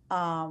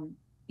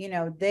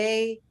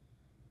 they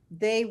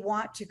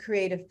want to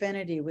create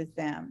affinity with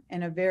them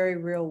in a very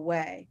real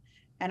way.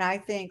 And I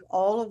think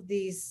all of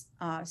these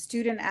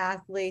student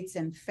athletes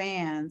and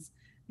fans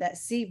that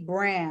see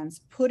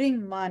brands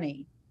putting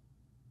money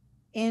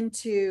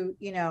into,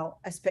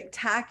 a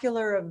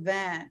spectacular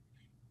event,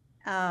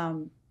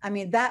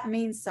 that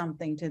means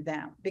something to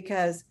them,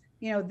 because,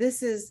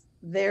 this is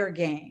their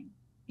game,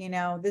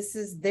 this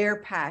is their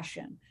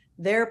passion,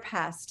 their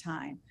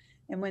pastime.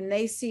 And when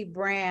they see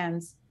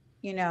brands,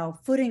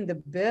 footing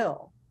the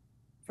bill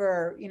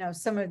for,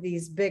 some of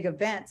these big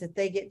events that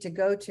they get to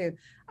go to,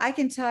 I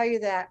can tell you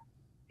that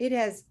it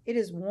has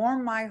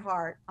warmed my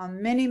heart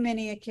on many,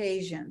 many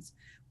occasions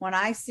when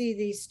I see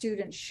these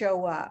students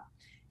show up,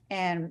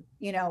 and,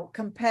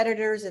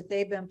 competitors that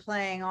they've been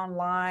playing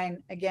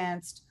online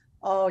against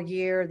all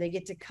year, they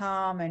get to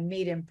come and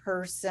meet in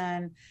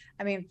person.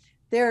 I mean,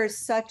 there is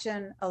such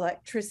an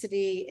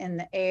electricity in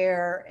the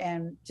air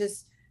and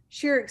just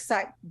sheer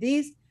excitement.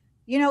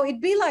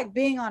 It'd be like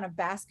being on a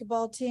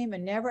basketball team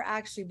and never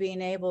actually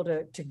being able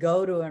to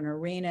go to an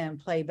arena and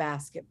play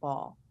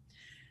basketball.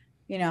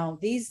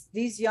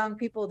 These young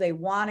people, they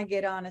want to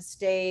get on a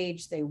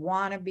stage, they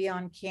want to be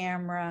on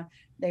camera,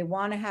 they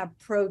want to have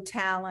pro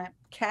talent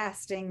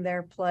casting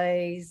their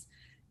plays,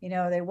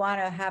 they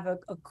want to have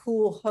a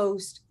cool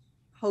host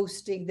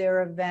hosting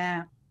their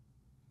event.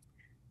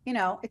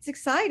 It's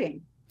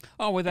exciting.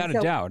 Oh, without a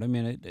doubt. I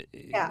mean,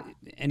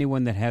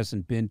 anyone that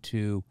hasn't been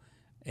to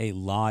a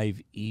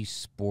live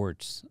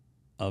esports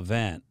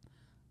event,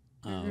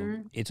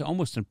 it's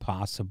almost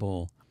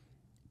impossible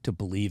to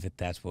believe that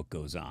that's what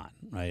goes on,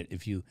 right?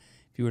 If you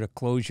were to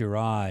close your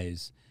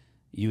eyes,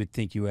 you would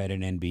think you had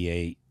an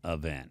NBA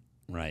event,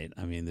 right?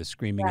 I mean, the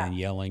screaming and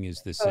yelling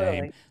is the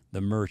same.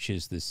 The merch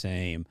is the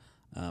same.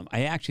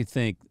 I actually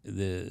think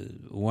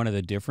one of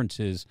the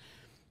differences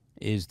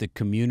is the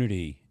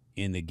community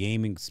in the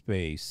gaming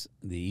space,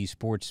 the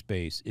esports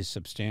space, is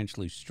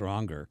substantially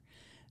stronger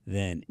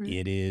than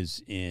it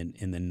is in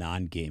the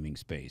non-gaming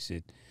space.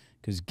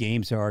 Because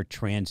games are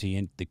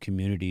transient, the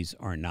communities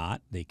are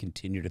not. They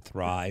continue to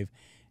thrive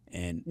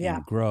and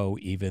grow,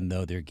 even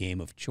though their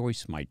game of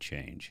choice might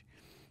change.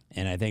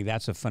 And I think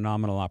that's a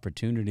phenomenal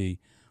opportunity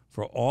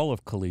for all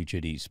of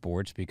collegiate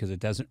esports, because it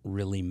doesn't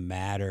really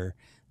matter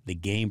the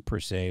game per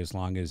se, as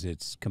long as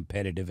it's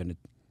competitive and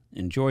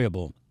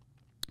enjoyable.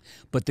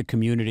 But the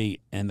community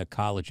and the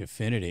college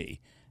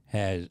affinity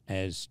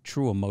has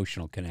true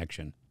emotional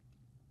connection.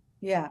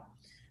 Yeah.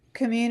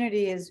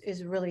 Community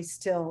is really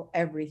still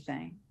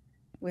everything.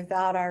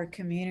 Without our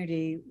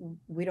community,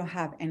 we don't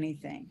have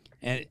anything.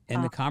 And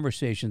the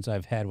conversations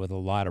I've had with a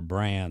lot of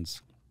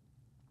brands,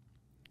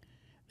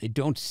 they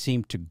don't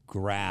seem to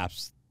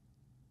grasp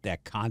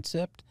that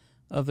concept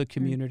of the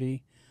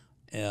community,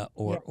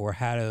 or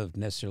how to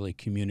necessarily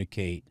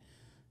communicate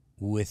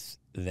with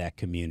that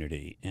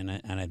community. And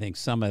I think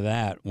some of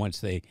that, once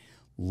they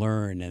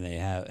learn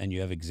and you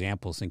have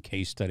examples and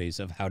case studies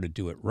of how to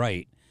do it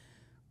right,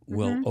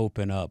 will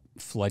open up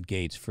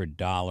floodgates for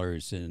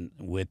dollars, and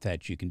with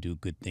that you can do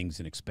good things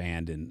and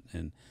expand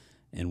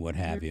and what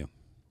have you.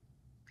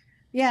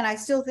 Yeah, and I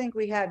still think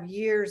we have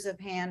years of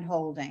hand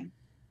holding,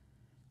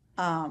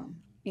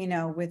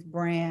 with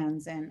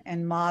brands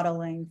and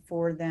modeling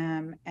for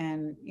them,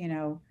 and,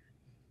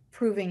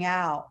 proving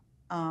out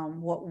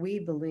what we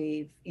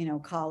believe,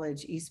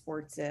 college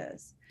esports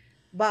is.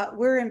 But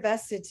we're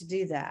invested to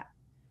do that,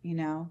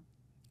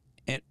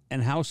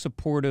 And how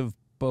supportive,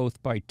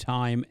 both by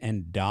time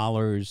and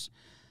dollars,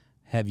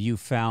 have you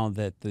found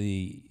that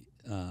the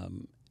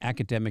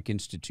academic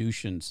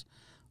institutions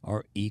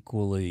are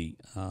equally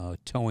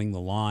towing the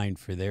line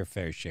for their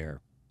fair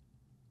share?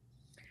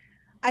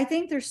 I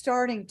think they're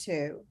starting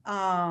to.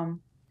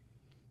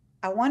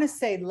 I want to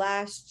say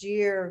last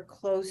year,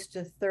 close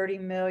to $30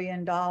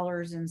 million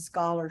in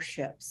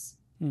scholarships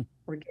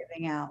were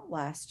giving out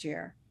last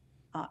year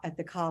at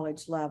the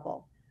college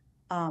level.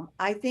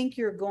 I think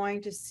you're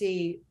going to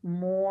see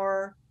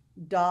more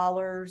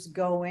dollars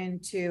go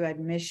into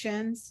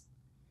admissions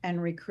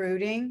and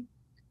recruiting,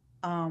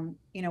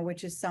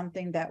 which is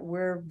something that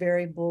we're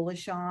very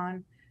bullish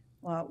on,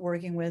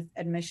 working with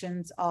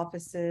admissions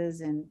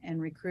offices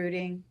and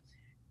recruiting.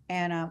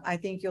 And I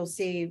think you'll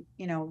see,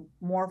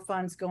 more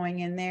funds going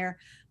in there.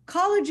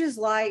 Colleges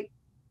like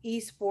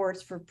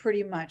esports for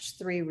pretty much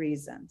three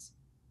reasons.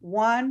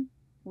 One,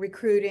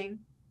 recruiting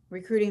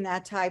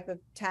that type of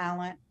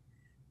talent.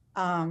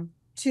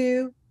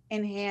 Two,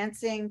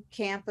 enhancing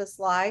campus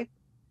life.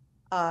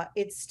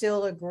 It's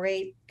still a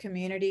great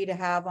community to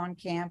have on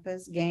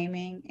campus,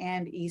 gaming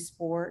and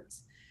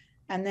esports.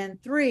 And then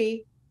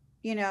three,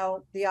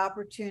 the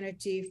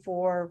opportunity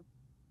for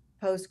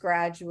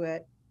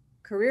postgraduate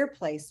career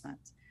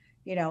placements.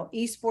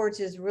 Esports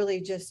is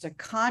really just a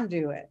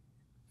conduit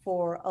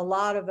for a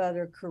lot of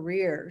other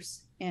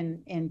careers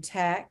in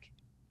tech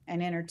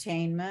and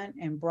entertainment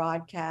and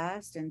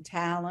broadcast and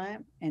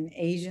talent and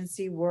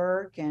agency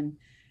work and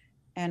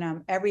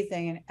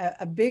everything. And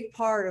a big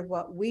part of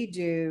what we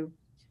do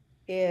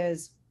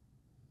is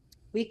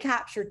we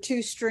capture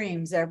two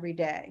streams every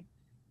day.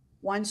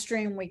 One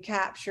stream we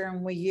capture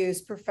and we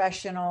use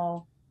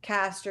professional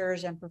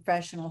casters and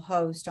professional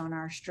hosts on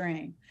our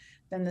stream.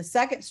 Then the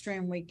second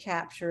stream we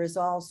capture is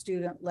all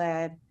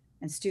student-led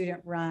and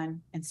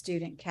student-run and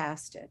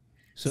student-casted.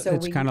 So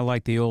it's kind of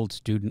like the old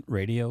student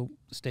radio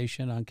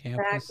station on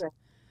campus.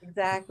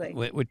 Exactly.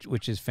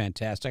 Which is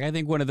fantastic. I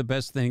think one of the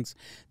best things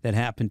that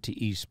happened to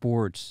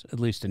esports, at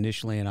least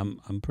initially, and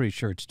I'm pretty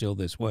sure it's still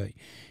this way,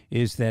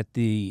 is that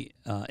the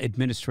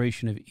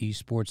administration of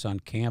esports on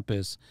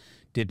campus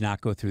did not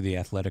go through the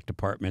athletic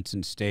departments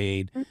and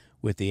stayed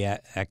with the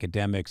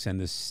academics and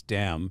the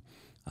STEM,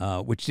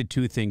 which did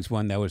two things.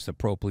 One, that was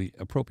the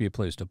appropriate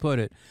place to put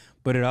it,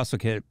 but it also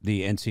kept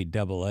the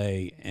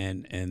NCAA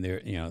and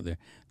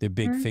their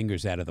big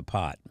fingers out of the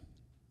pot.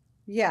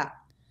 Yeah.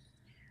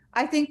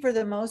 I think for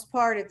the most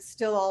part, it's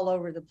still all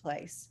over the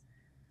place.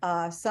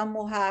 Some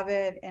will have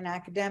it in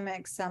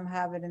academics, some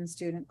have it in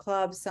student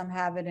clubs, some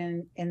have it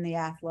in the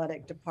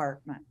athletic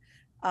department.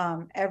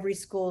 Every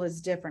school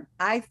is different.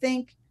 I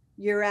think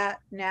you're at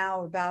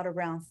now about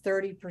around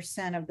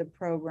 30% of the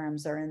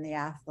programs are in the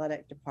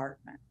athletic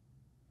department.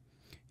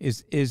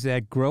 Is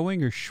that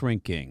growing or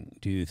shrinking,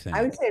 do you think?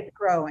 I would say it's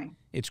growing.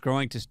 It's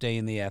growing to stay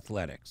in the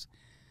athletics.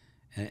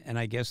 And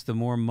I guess the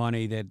more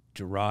money that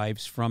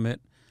derives from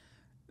it,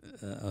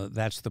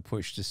 that's the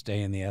push to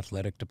stay in the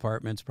athletic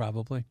departments,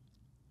 probably.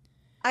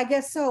 I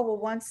guess so. Well,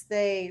 once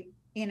they,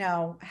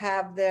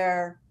 have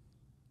their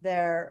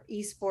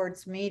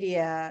esports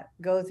media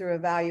go through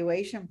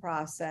evaluation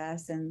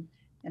process and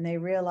they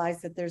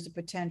realize that there's a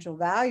potential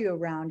value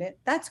around it,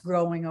 that's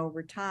growing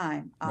over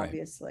time,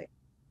 obviously,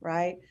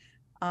 right?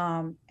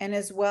 And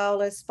as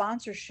well as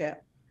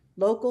sponsorship.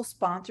 Local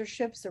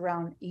sponsorships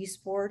around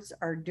esports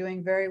are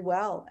doing very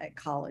well at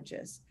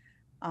colleges.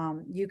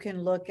 You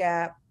can look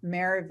at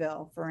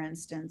Maryville, for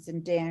instance,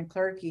 and Dan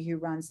Clerkey, who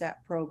runs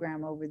that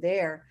program over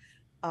there.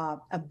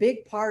 A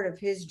big part of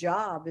his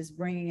job is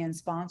bringing in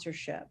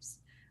sponsorships,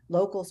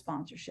 local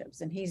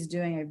sponsorships, and he's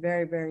doing a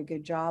very, very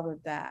good job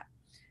of that.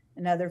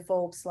 And other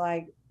folks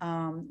like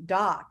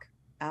Doc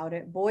out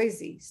at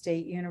Boise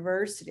State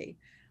University,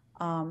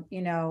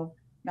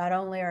 not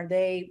only are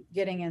they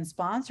getting in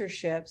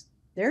sponsorships,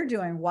 they're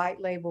doing white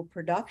label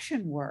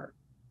production work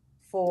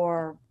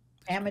for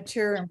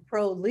amateur and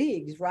pro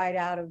leagues right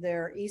out of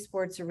their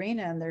esports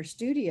arena and their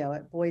studio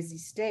at Boise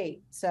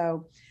State.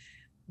 So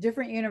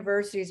different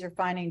universities are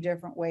finding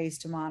different ways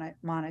to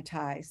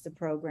monetize the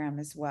program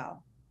as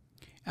well.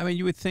 I mean,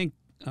 you would think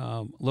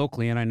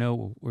locally, and I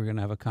know we're going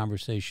to have a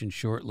conversation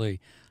shortly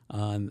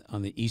on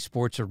the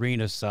esports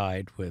arena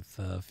side with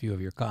a few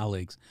of your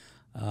colleagues,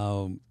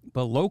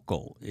 but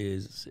local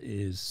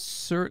is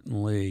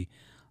certainly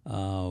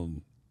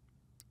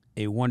a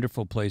a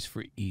wonderful place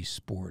for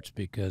esports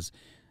because,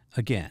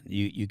 again,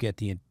 you get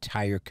the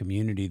entire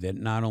community that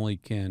not only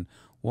can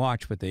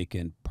watch, but they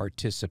can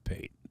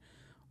participate.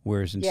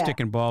 Whereas in Yeah. stick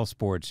and ball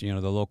sports, the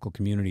local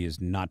community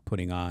is not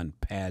putting on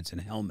pads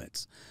and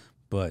helmets,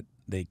 but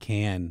they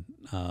can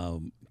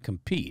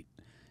compete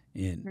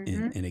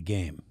in a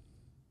game.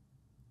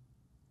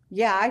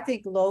 Yeah, I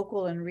think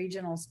local and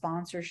regional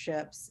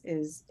sponsorships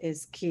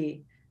is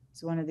key.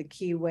 It's one of the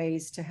key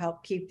ways to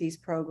help keep these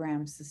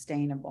programs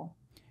sustainable.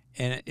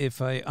 And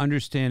if I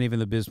understand even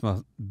the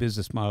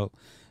business model,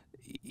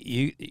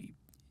 the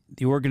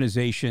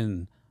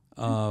organization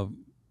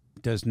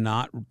does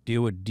not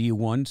deal with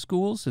D1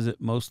 schools. Is it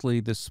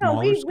mostly the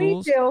smaller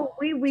schools?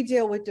 We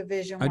deal with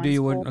Division Oh, One do you?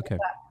 schools. Okay.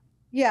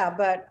 Yeah,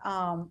 but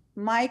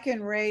Mike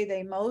and Ray,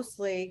 they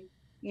mostly,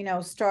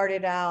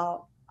 started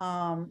out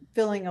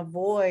filling a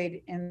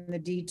void in the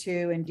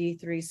D2 and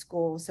D3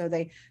 schools. So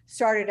they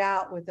started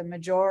out with a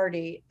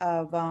majority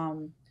of,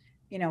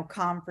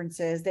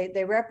 conferences.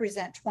 They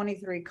represent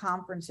 23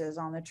 conferences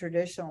on the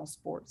traditional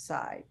sports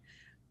side.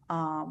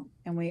 And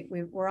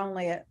we're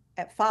only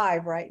at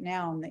 5 right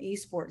now on the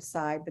esports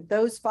side, but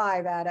those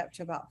 5 add up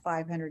to about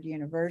 500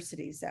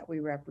 universities that we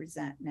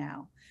represent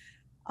now.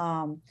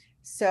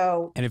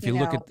 So, and if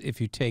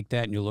you take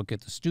that and you look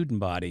at the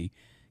student body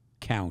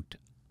count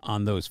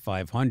on those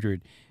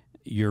 500,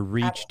 your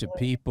reach Absolutely. to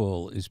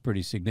people is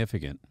pretty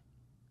significant.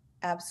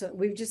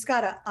 Absolutely. We've just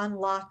got to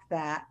unlock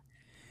that,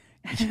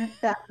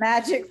 that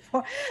magic.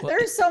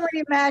 There's so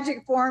many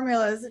magic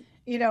formulas,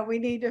 we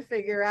need to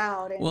figure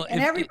out.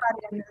 And everybody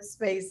in this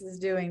space is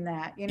doing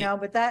that,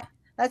 but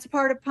that's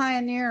part of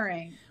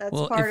pioneering. That's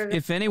part of it.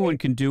 If anyone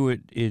can do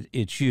it,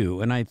 it's you.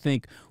 And I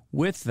think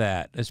with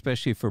that,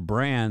 especially for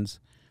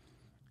brands,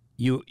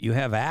 you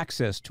have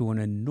access to an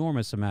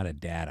enormous amount of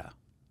data.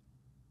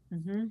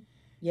 Mm-hmm.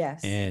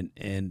 Yes.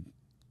 And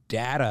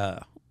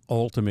data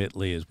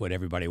ultimately is what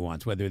everybody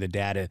wants, whether the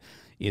data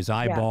is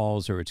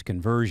eyeballs or it's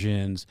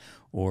conversions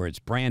or it's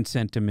brand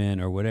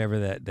sentiment or whatever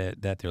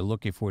that they're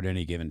looking for at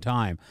any given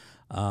time.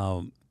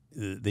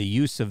 The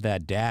use of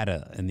that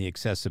data and the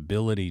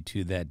accessibility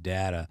to that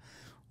data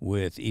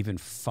with even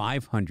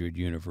 500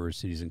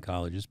 universities and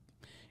colleges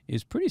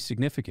is pretty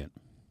significant.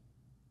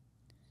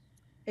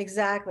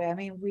 Exactly. I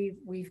mean,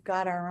 we've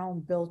got our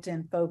own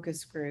built-in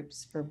focus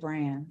groups for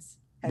brands,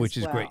 which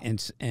is great,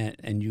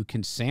 and you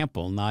can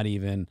sample. Not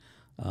even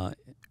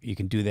you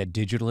can do that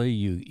digitally.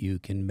 You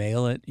can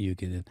mail it. You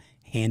can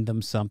hand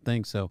them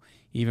something. So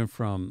even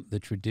from the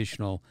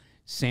traditional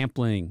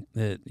sampling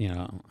that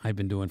I've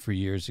been doing for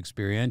years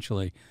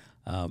experientially,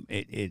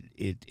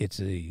 it's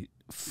a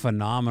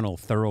phenomenal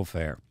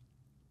thoroughfare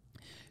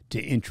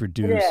to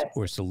introduce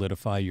or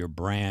solidify your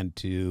brand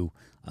to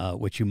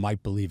what you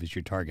might believe is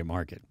your target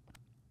market.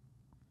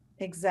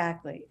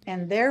 Exactly.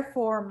 And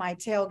therefore my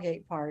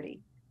tailgate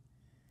party.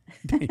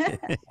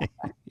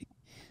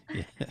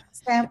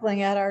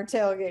 Sampling at our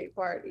tailgate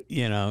party.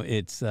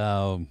 It's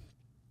so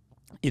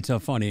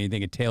funny. You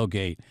think of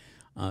tailgate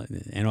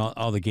and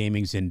all the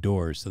gaming's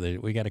indoors, so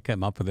we got to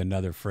come up with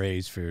another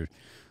phrase for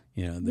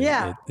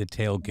the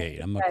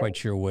tailgate. I'm not quite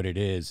sure what it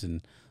is,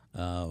 and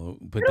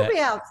but it'll be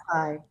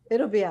outside.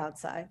 It'll be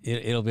outside.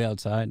 It'll be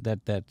outside.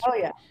 That's oh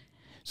yeah.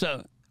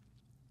 So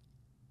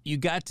you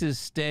got to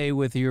stay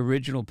with your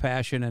original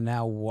passion and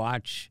now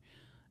watch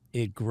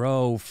it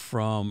grow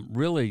from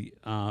really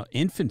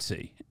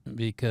infancy,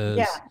 because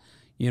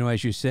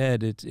as you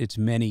said, it's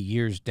many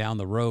years down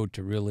the road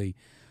to really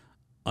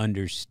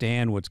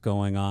understand what's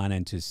going on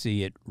and to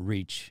see it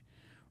reach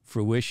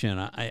fruition.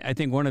 I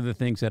think one of the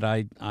things that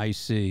I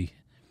see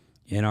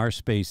in our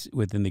space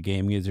within the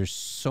gaming is there's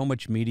so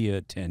much media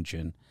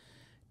attention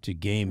to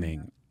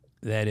gaming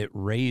that it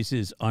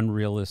raises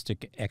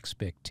unrealistic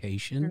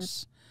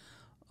expectations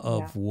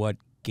of what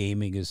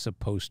gaming is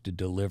supposed to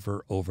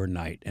deliver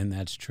overnight. And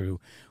that's true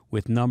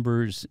with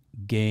numbers,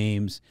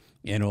 games,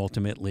 and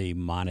ultimately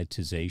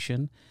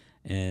monetization,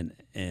 and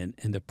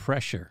the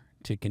pressure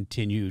to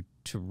continue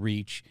to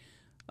reach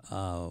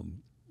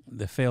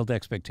the failed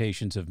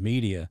expectations of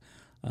media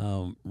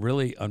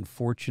really,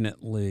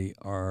 unfortunately,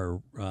 are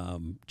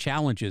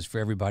challenges for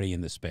everybody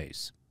in the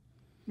space.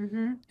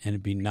 And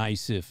it'd be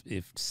nice if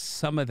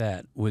some of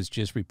that was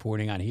just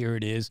reporting on, here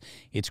it is,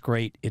 it's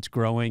great, it's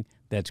growing,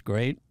 that's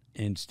great,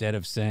 instead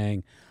of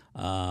saying,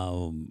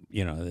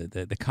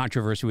 the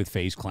controversy with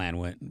FaZe Clan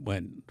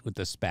went with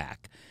the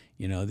SPAC.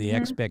 The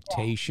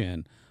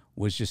expectation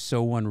was just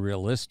so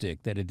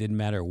unrealistic that it didn't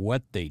matter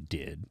what they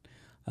did.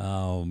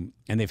 And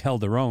they've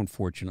held their own,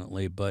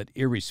 fortunately, but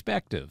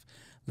irrespective,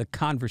 the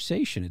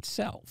conversation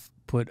itself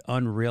put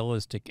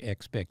unrealistic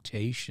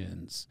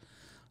expectations.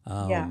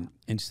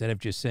 Instead of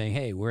just saying,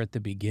 hey, we're at the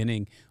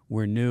beginning,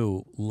 we're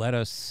new, let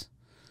us,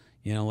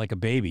 like a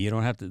baby,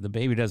 the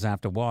baby doesn't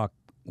have to walk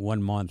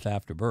 1 month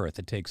after birth.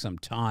 It takes some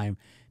time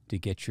to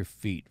get your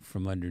feet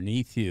from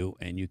underneath you,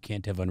 and you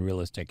can't have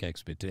unrealistic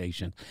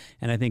expectations.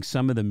 And I think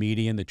some of the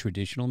media and the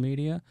traditional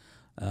media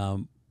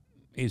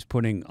is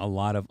putting a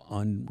lot of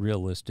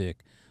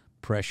unrealistic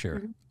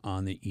pressure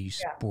on the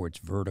esports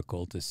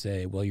vertical to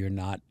say, well, you're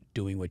not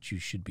doing what you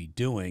should be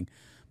doing,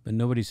 but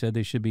nobody said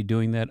they should be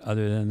doing that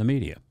other than the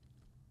media.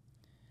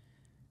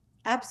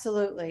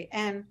 Absolutely.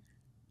 And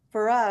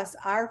for us,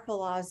 our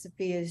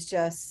philosophy is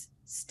just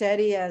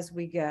steady as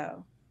we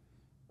go.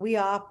 We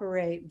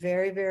operate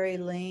very, very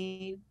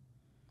lean.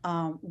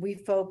 We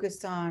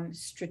focus on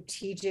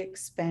strategic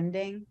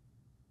spending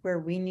where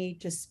we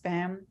need to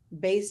spend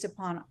based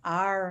upon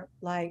our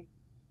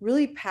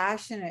really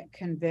passionate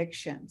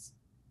convictions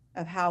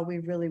of how we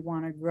really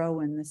want to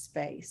grow in the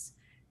space.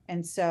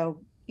 And so,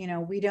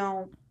 we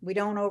don't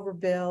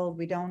overbuild,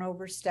 we don't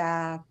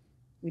overstaff,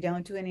 we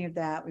don't do any of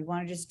that. We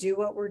want to just do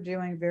what we're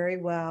doing very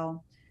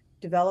well,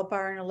 develop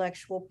our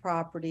intellectual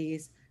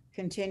properties,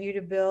 continue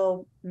to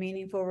build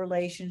meaningful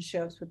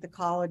relationships with the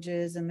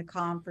colleges and the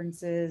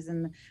conferences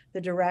and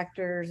the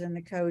directors and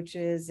the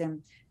coaches,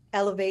 and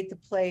elevate the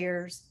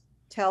players,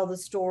 tell the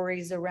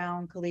stories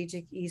around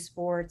collegiate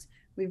esports.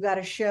 We've got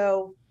a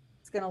show,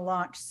 it's going to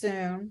launch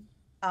soon.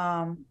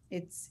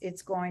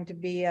 It's going to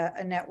be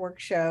a network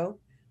show.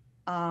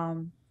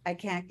 I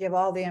can't give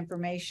all the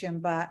information,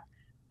 but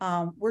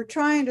we're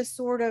trying to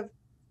sort of,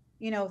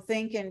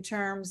 think in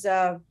terms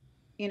of,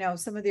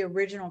 some of the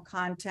original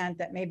content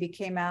that maybe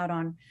came out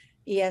on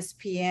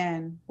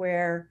ESPN,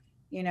 where,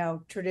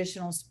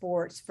 traditional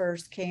sports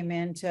first came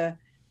into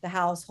the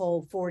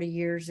household 40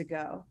 years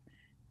ago.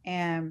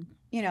 And,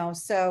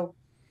 so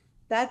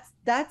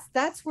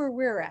that's where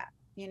we're at,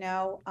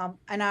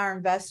 and our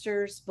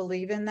investors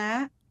believe in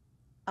that.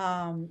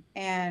 And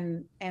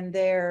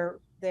they're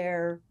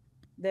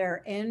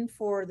in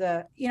for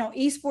the,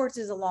 esports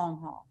is a long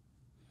haul.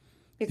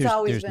 It's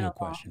always been a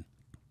question.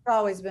 It's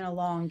always been a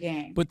long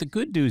game. But the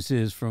good news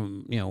is,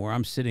 from where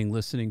I'm sitting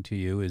listening to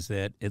you, is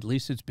that at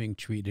least it's being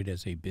treated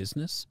as a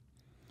business.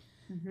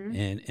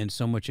 Mm-hmm. And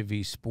so much of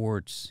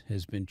esports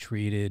has been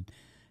treated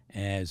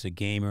as a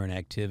game or an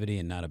activity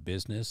and not a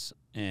business.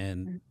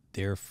 And mm-hmm.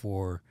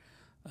 therefore,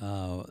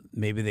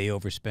 maybe they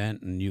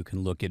overspent, and you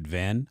can look at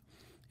Venn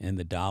and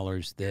the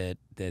dollars that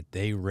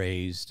they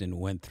raised and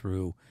went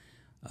through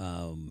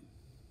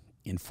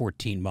in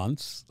 14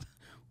 months,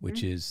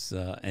 which mm-hmm. is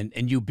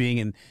and you being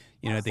in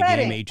the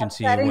game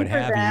agency or what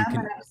have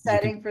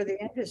you, for the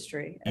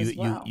industry as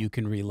well. You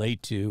can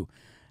relate to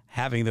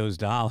having those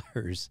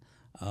dollars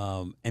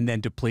and then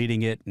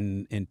depleting it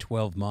in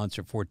 12 months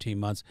or 14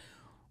 months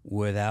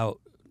without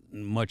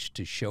much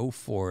to show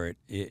for it.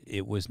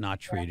 It was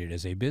not treated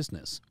as a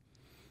business.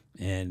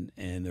 And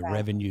the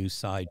revenue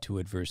side to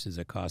it versus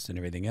the cost and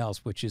everything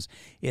else, which is,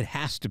 it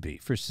has to be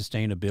for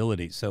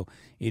sustainability. So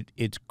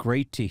it's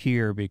great to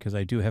hear, because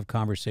I do have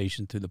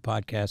conversation through the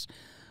podcast,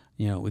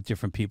 with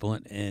different people,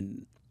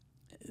 and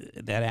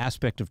that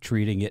aspect of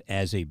treating it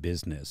as a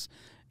business,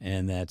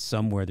 and that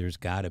somewhere there's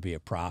got to be a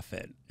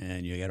profit,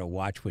 and you got to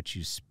watch what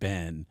you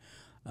spend,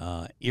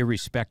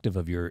 irrespective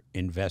of your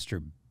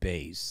investor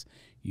base.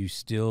 You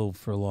still,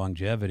 for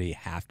longevity,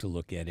 have to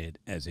look at it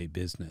as a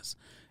business.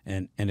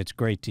 And it's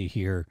great to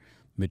hear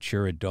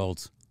mature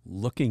adults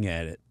looking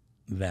at it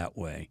that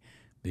way,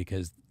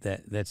 because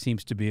that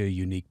seems to be a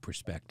unique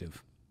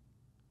perspective.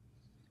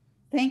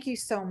 Thank you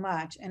so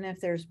much. And if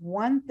there's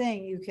one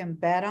thing you can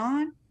bet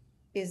on,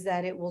 is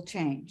that it will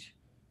change.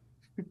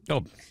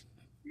 Oh.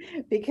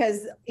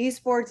 Because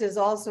esports is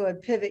also a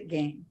pivot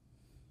game.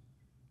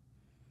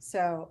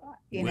 So,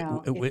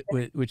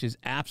 which is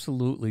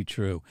absolutely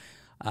true.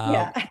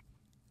 Yeah.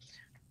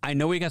 I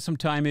know we got some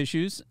time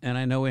issues, and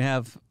I know we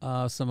have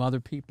some other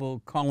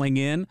people calling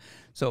in.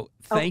 So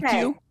thank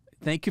you.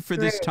 Thank you for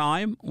this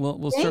time.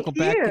 We'll circle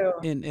back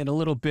in a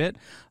little bit.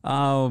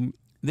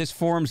 This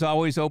forum's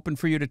always open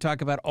for you to talk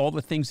about all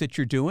the things that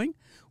you're doing,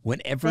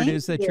 whatever it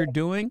is that you're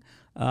doing.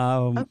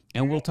 And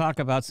we'll talk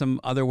about some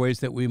other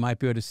ways that we might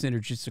be able to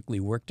synergistically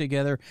work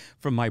together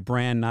from my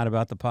brand, Not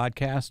About the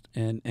Podcast,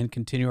 and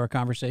continue our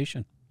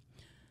conversation.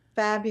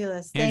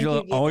 Fabulous. Angela,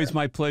 Thank you, always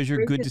my pleasure.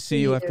 Great Good to see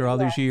you after all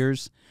these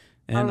years.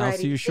 And I'll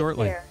see you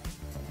shortly. Care.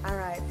 All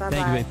right. Bye-bye.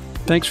 Thank you, babe.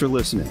 Thanks for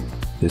listening.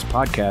 This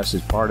podcast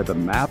is part of the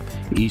MAP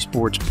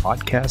Esports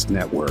Podcast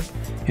Network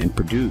and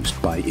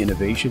produced by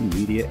Innovation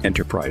Media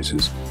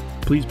Enterprises.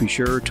 Please be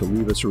sure to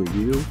leave us a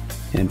review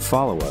and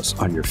follow us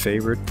on your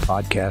favorite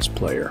podcast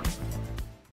player.